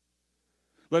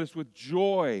 Let us with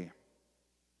joy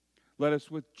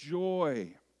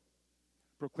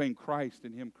proclaim Christ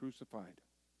and him crucified.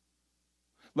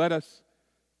 Let us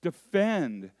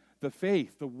defend the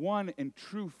faith, the one and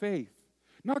true faith,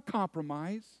 not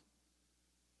compromise.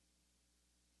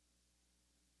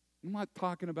 I'm not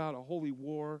talking about a holy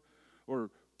war or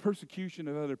persecution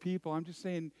of other people. I'm just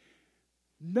saying,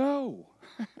 no,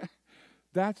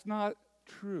 that's not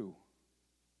true.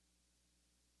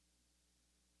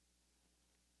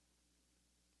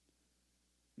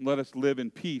 Let us live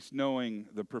in peace, knowing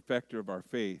the perfecter of our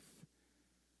faith.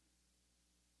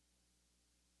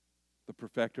 The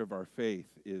perfecter of our faith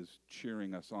is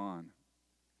cheering us on,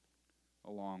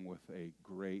 along with a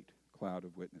great cloud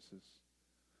of witnesses.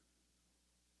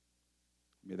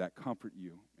 May that comfort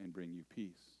you and bring you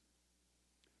peace.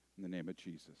 In the name of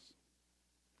Jesus,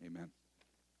 amen.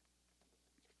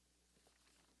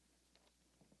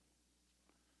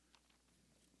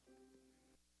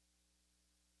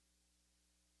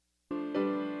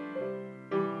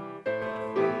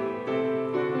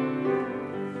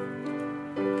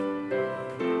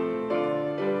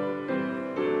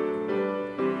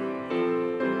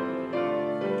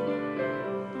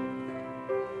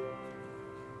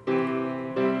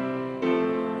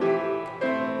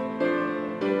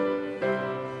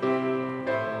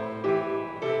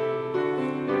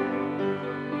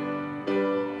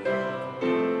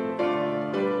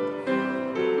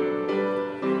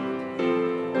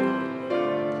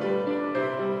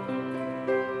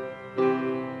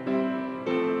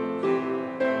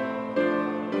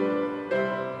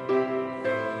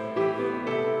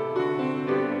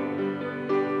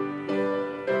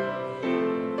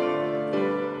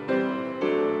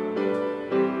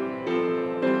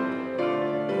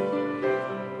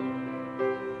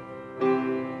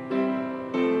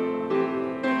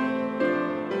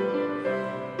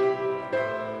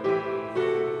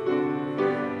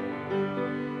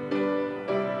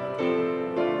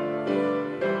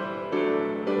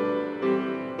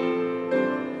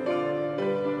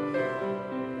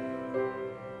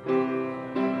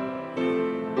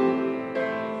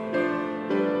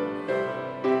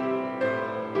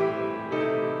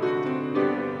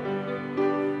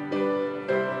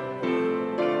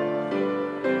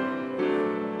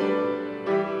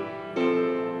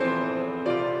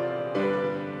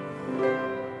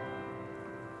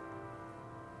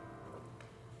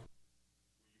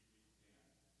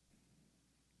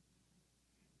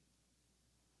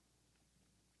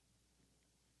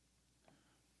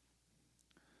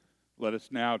 Let us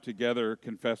now together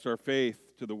confess our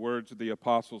faith to the words of the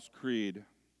Apostles' Creed.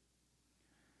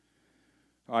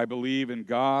 I believe in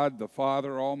God, the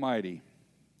Father Almighty,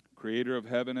 creator of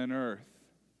heaven and earth.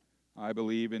 I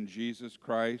believe in Jesus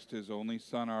Christ, his only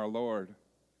Son, our Lord.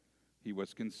 He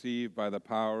was conceived by the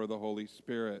power of the Holy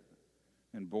Spirit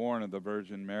and born of the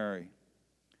Virgin Mary.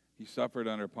 He suffered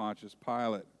under Pontius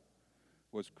Pilate,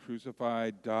 was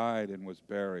crucified, died, and was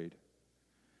buried.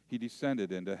 He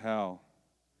descended into hell.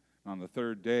 On the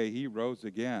third day, he rose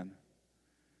again.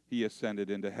 He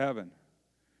ascended into heaven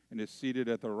and is seated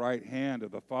at the right hand of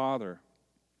the Father.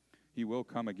 He will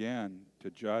come again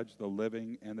to judge the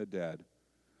living and the dead.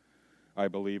 I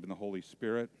believe in the Holy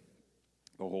Spirit,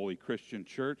 the holy Christian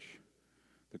church,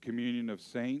 the communion of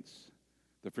saints,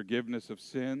 the forgiveness of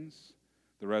sins,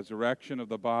 the resurrection of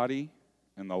the body,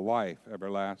 and the life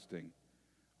everlasting.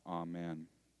 Amen.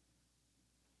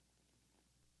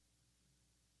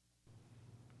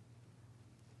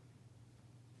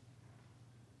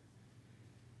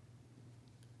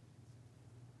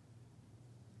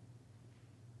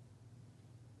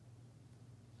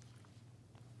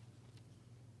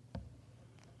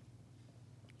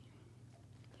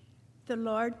 The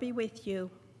Lord be with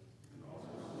you.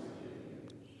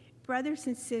 Brothers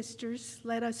and sisters,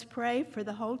 let us pray for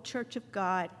the whole Church of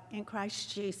God in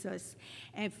Christ Jesus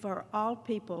and for all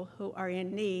people who are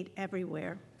in need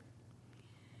everywhere.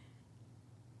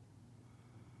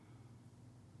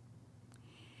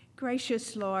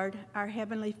 Gracious Lord, our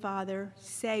Heavenly Father,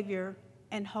 Savior,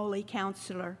 and Holy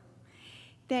Counselor,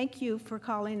 thank you for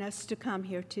calling us to come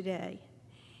here today.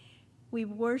 We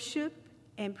worship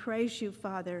and praise you,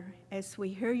 Father, as we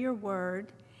hear your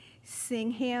word,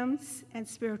 sing hymns and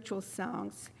spiritual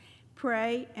songs,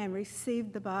 pray and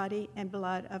receive the body and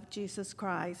blood of Jesus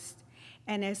Christ,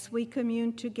 and as we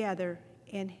commune together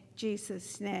in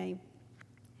Jesus' name.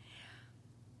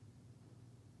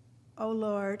 O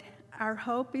Lord, our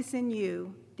hope is in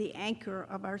you, the anchor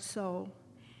of our soul.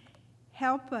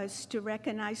 Help us to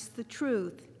recognize the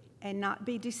truth and not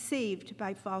be deceived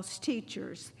by false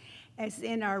teachers, as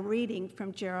in our reading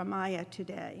from Jeremiah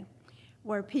today,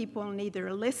 where people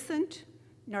neither listened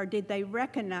nor did they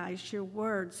recognize your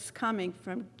words coming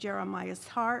from Jeremiah's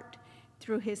heart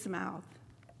through his mouth.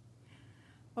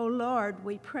 O Lord,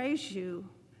 we praise you,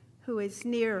 who is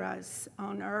near us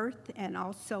on earth and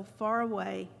also far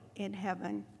away in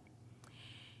heaven.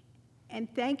 And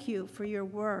thank you for your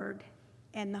word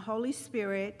and the Holy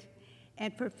Spirit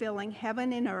and for filling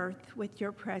heaven and earth with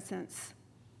your presence.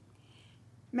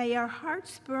 May our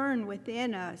hearts burn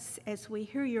within us as we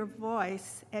hear your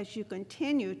voice as you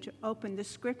continue to open the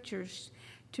scriptures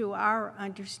to our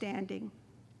understanding.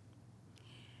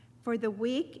 For the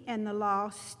weak and the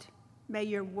lost, may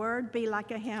your word be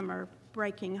like a hammer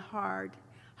breaking hard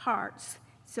hearts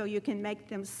so you can make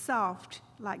them soft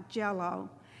like jello,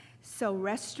 so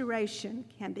restoration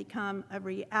can become a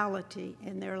reality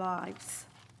in their lives.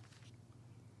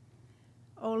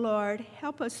 O Lord,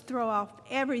 help us throw off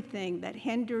everything that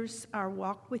hinders our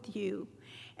walk with you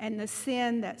and the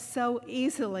sin that so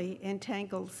easily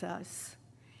entangles us.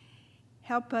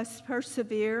 Help us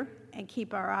persevere and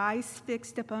keep our eyes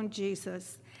fixed upon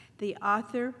Jesus, the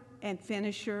author and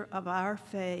finisher of our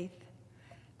faith.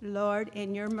 Lord,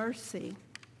 in your mercy.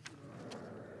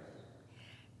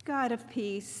 God of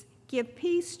peace, give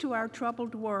peace to our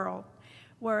troubled world,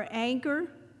 where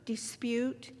anger,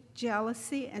 dispute,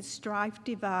 jealousy, and strife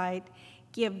divide.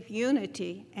 Give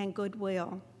unity and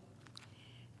goodwill.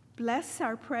 Bless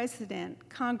our president,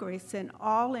 Congress, and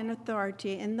all in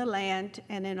authority in the land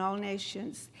and in all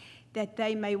nations, that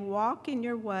they may walk in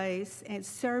your ways and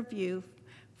serve you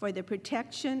for the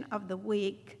protection of the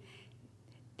weak,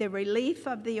 the relief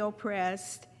of the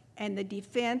oppressed, and the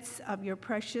defense of your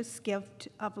precious gift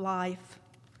of life.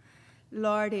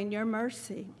 Lord, in your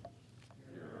mercy.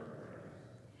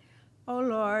 O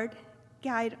Lord,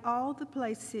 guide all the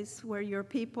places where your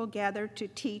people gather to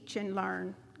teach and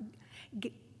learn.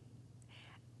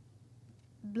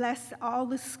 Bless all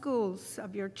the schools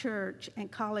of your church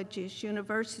and colleges,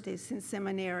 universities, and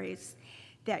seminaries,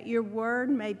 that your word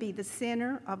may be the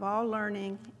center of all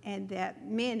learning and that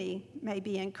many may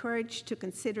be encouraged to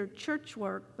consider church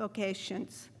work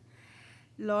vocations.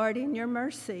 Lord, in your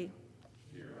mercy.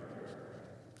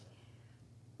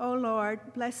 O Lord,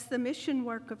 bless the mission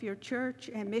work of your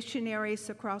church and missionaries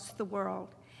across the world.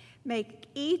 Make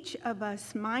each of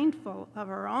us mindful of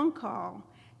our own call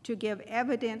to give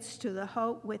evidence to the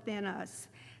hope within us,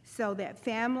 so that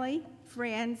family,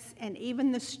 friends, and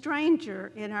even the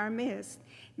stranger in our midst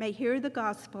may hear the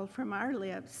gospel from our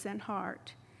lips and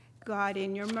heart. God,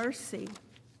 in your mercy.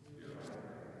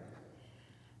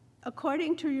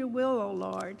 According to your will, O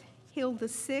Lord, heal the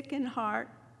sick in heart,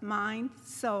 mind,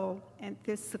 soul, and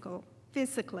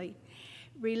physically.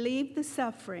 Relieve the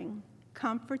suffering,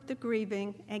 comfort the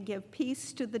grieving, and give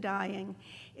peace to the dying,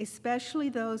 especially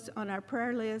those on our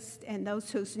prayer list and those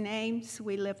whose names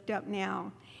we lift up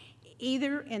now,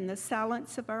 either in the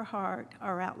silence of our heart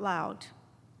or out loud.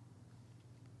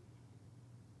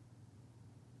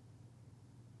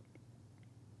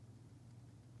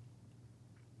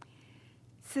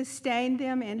 Sustain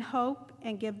them in hope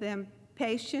and give them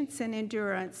patience and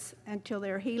endurance until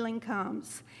their healing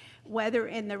comes, whether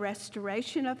in the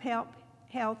restoration of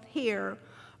health here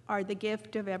or the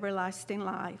gift of everlasting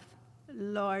life.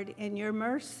 Lord, in your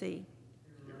mercy.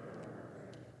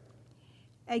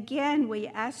 Again, we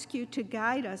ask you to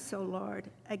guide us, O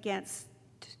Lord, against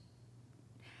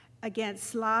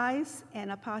lies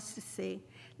and apostasy,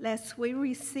 lest we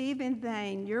receive in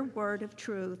vain your word of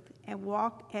truth and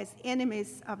walk as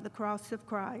enemies of the cross of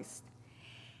Christ.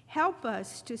 Help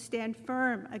us to stand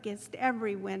firm against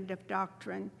every wind of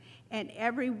doctrine and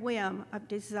every whim of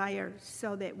desire,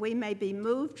 so that we may be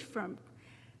moved from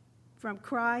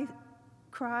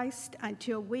Christ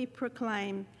until we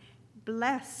proclaim,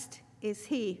 "Blessed is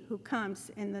he who comes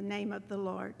in the name of the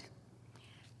Lord."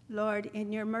 Lord,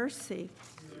 in your mercy.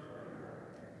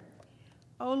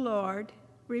 O Lord,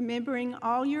 remembering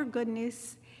all your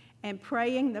goodness and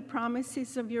praying the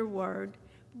promises of your word,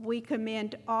 we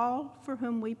commend all for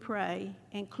whom we pray,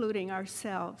 including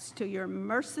ourselves, to your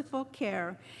merciful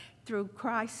care through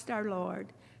Christ our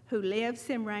Lord, who lives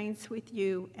and reigns with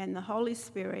you and the Holy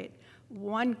Spirit,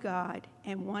 one God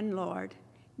and one Lord,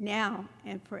 now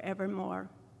and forevermore.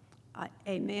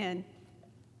 Amen.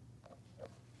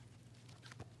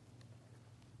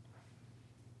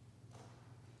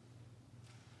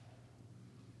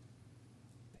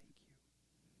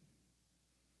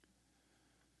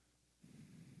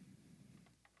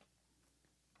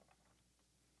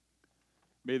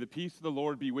 May the peace of the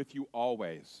Lord be with you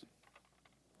always.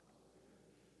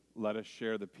 Let us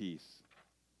share the peace.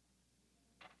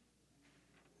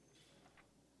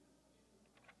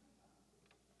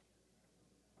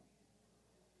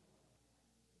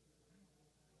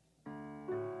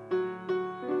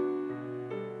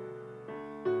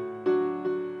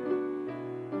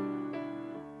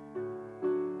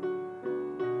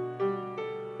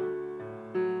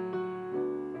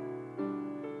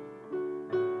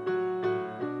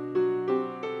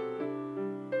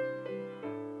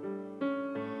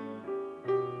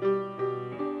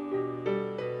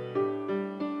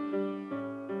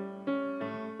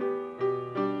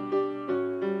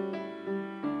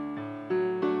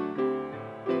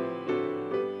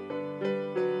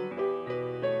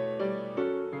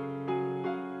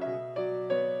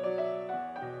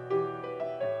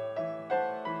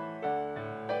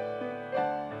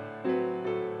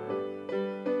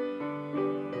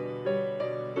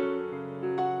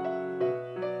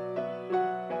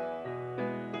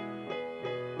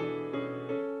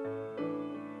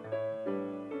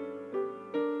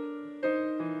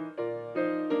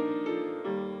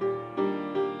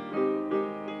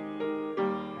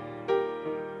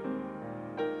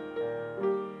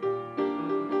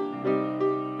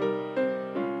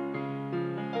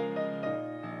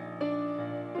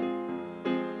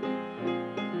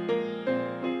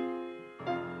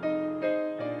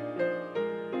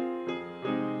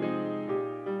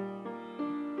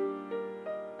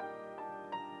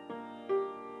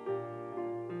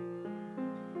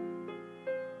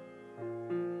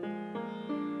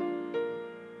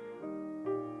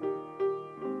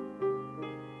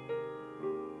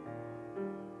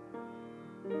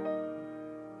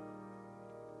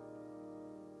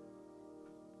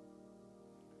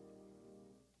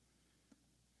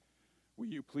 Will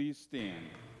you please stand?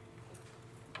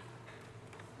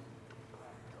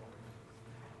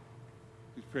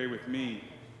 Please pray with me.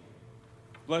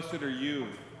 Blessed are you,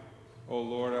 O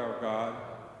Lord our God,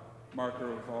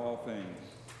 marker of all things,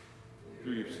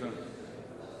 through your Son,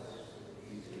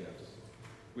 these gifts.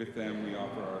 With them we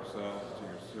offer ourselves to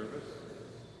your service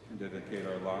and dedicate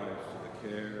our lives to the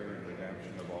care and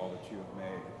redemption of all that you have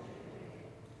made.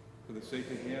 For the sake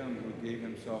of him who gave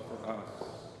himself for us,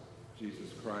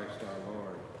 Jesus Christ our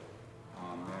Lord.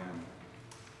 Amen.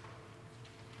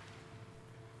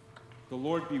 The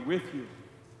Lord be with you.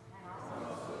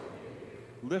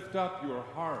 Lift up your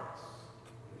hearts.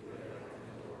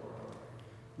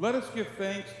 Let us give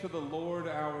thanks to the Lord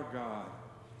our God.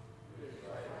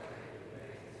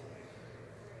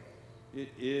 It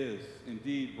is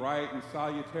indeed right and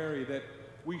salutary that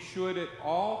we should at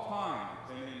all times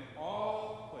and in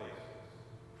all places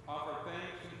offer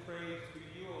thanks and praise to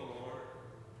you, O Lord,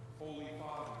 Holy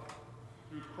Father,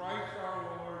 through Christ our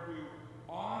Lord,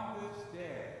 who on this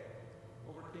day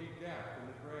overcame death in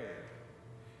the grave,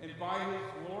 and by his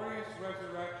glorious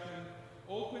resurrection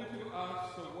opened to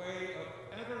us the way of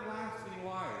everlasting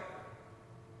life.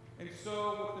 And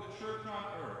so with the church on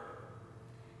earth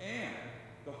and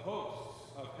the hosts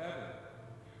of heaven,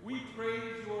 we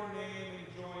praise your name and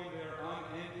join their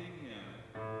unending hymn.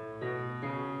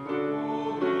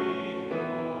 Holy,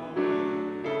 holy,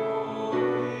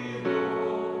 holy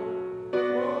Lord,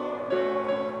 Lord God,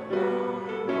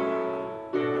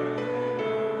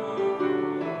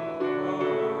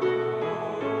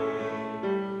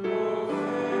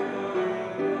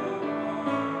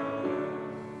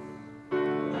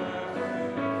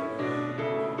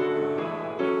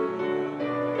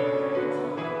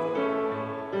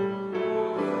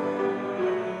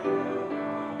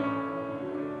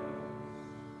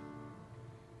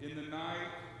 in the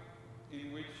night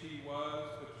in which he was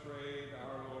betrayed,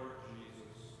 our Lord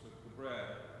Jesus took the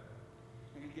bread,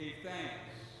 and he gave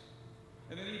thanks.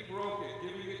 And then he broke it,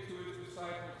 giving it to his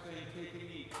disciples, saying, "Take and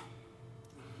eat.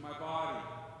 This is my body,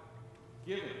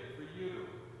 given for you.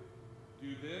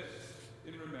 Do this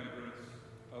in remembrance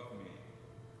of me."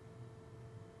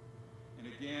 And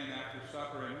again, after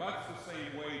supper, in much the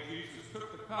same way, Jesus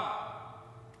took the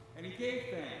cup, and he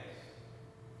gave thanks.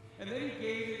 And then he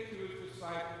gave it to his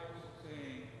disciples,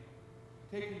 saying,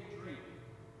 "Take and drink.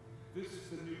 This is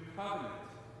the new covenant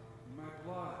in my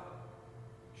blood,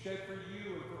 shed for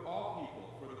you and for all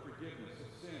people for the forgiveness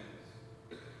of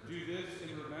sins. Do this in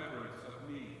remembrance of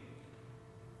me."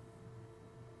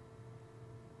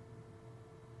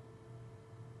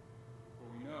 For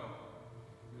we know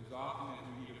it is often as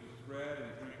we eat of this bread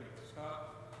and drink of this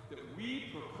cup that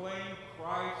we proclaim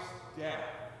Christ's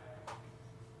death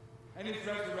and his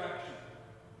resurrection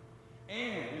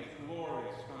and his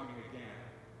glorious coming again.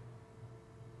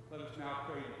 Let us now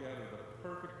pray together the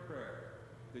perfect prayer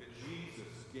that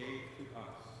Jesus gave to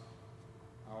us.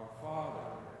 Our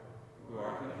Father, who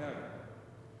art in heaven,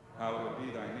 hallowed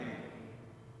be thy name.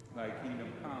 Thy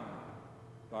kingdom come,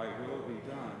 thy will be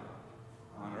done,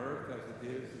 on earth as it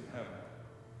is in heaven.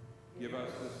 Give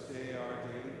us this day our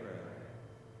daily bread,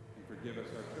 and forgive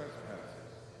us our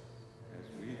trespasses, as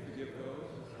we forgive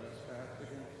those who trespass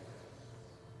against us.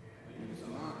 Lead us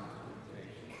not into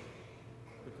temptation,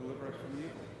 but deliver us from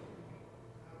evil.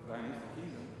 For thine is the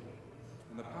kingdom,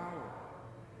 and the power,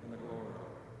 and the glory,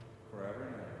 forever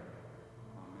and ever.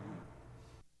 Amen.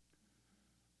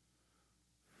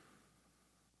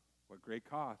 What great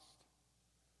cost.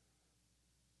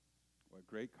 What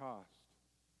great cost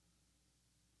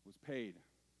was paid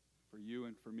for you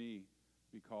and for me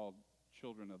to be called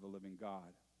children of the living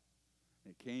God.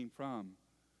 It came from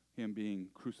him being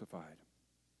crucified.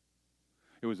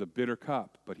 It was a bitter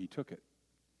cup, but he took it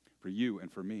for you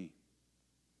and for me.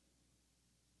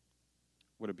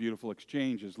 What a beautiful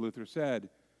exchange, as Luther said,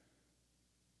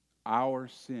 our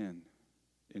sin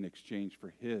in exchange for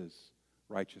his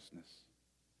righteousness.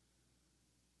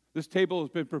 This table has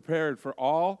been prepared for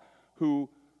all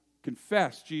who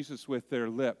confess Jesus with their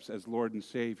lips as Lord and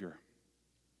Savior.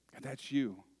 And that's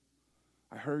you.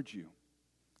 I heard you.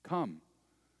 Come,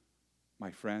 my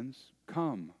friends.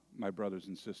 Come, my brothers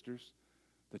and sisters.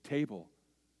 The table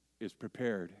is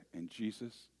prepared, and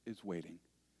Jesus is waiting.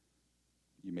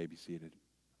 You may be seated.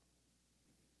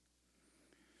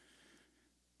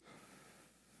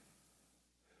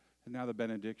 And now the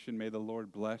benediction. May the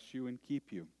Lord bless you and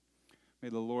keep you. May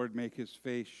the Lord make his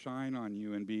face shine on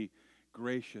you and be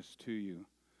gracious to you.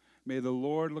 May the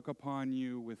Lord look upon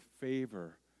you with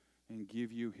favor and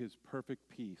give you his perfect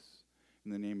peace.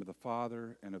 In the name of the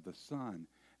Father, and of the Son,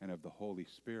 and of the Holy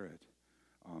Spirit.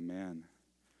 Amen.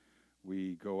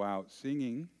 We go out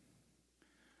singing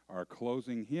our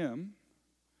closing hymn.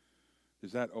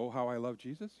 Is that "Oh How I Love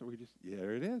Jesus"? Or we just, yeah,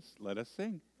 there it is. Let us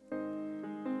sing.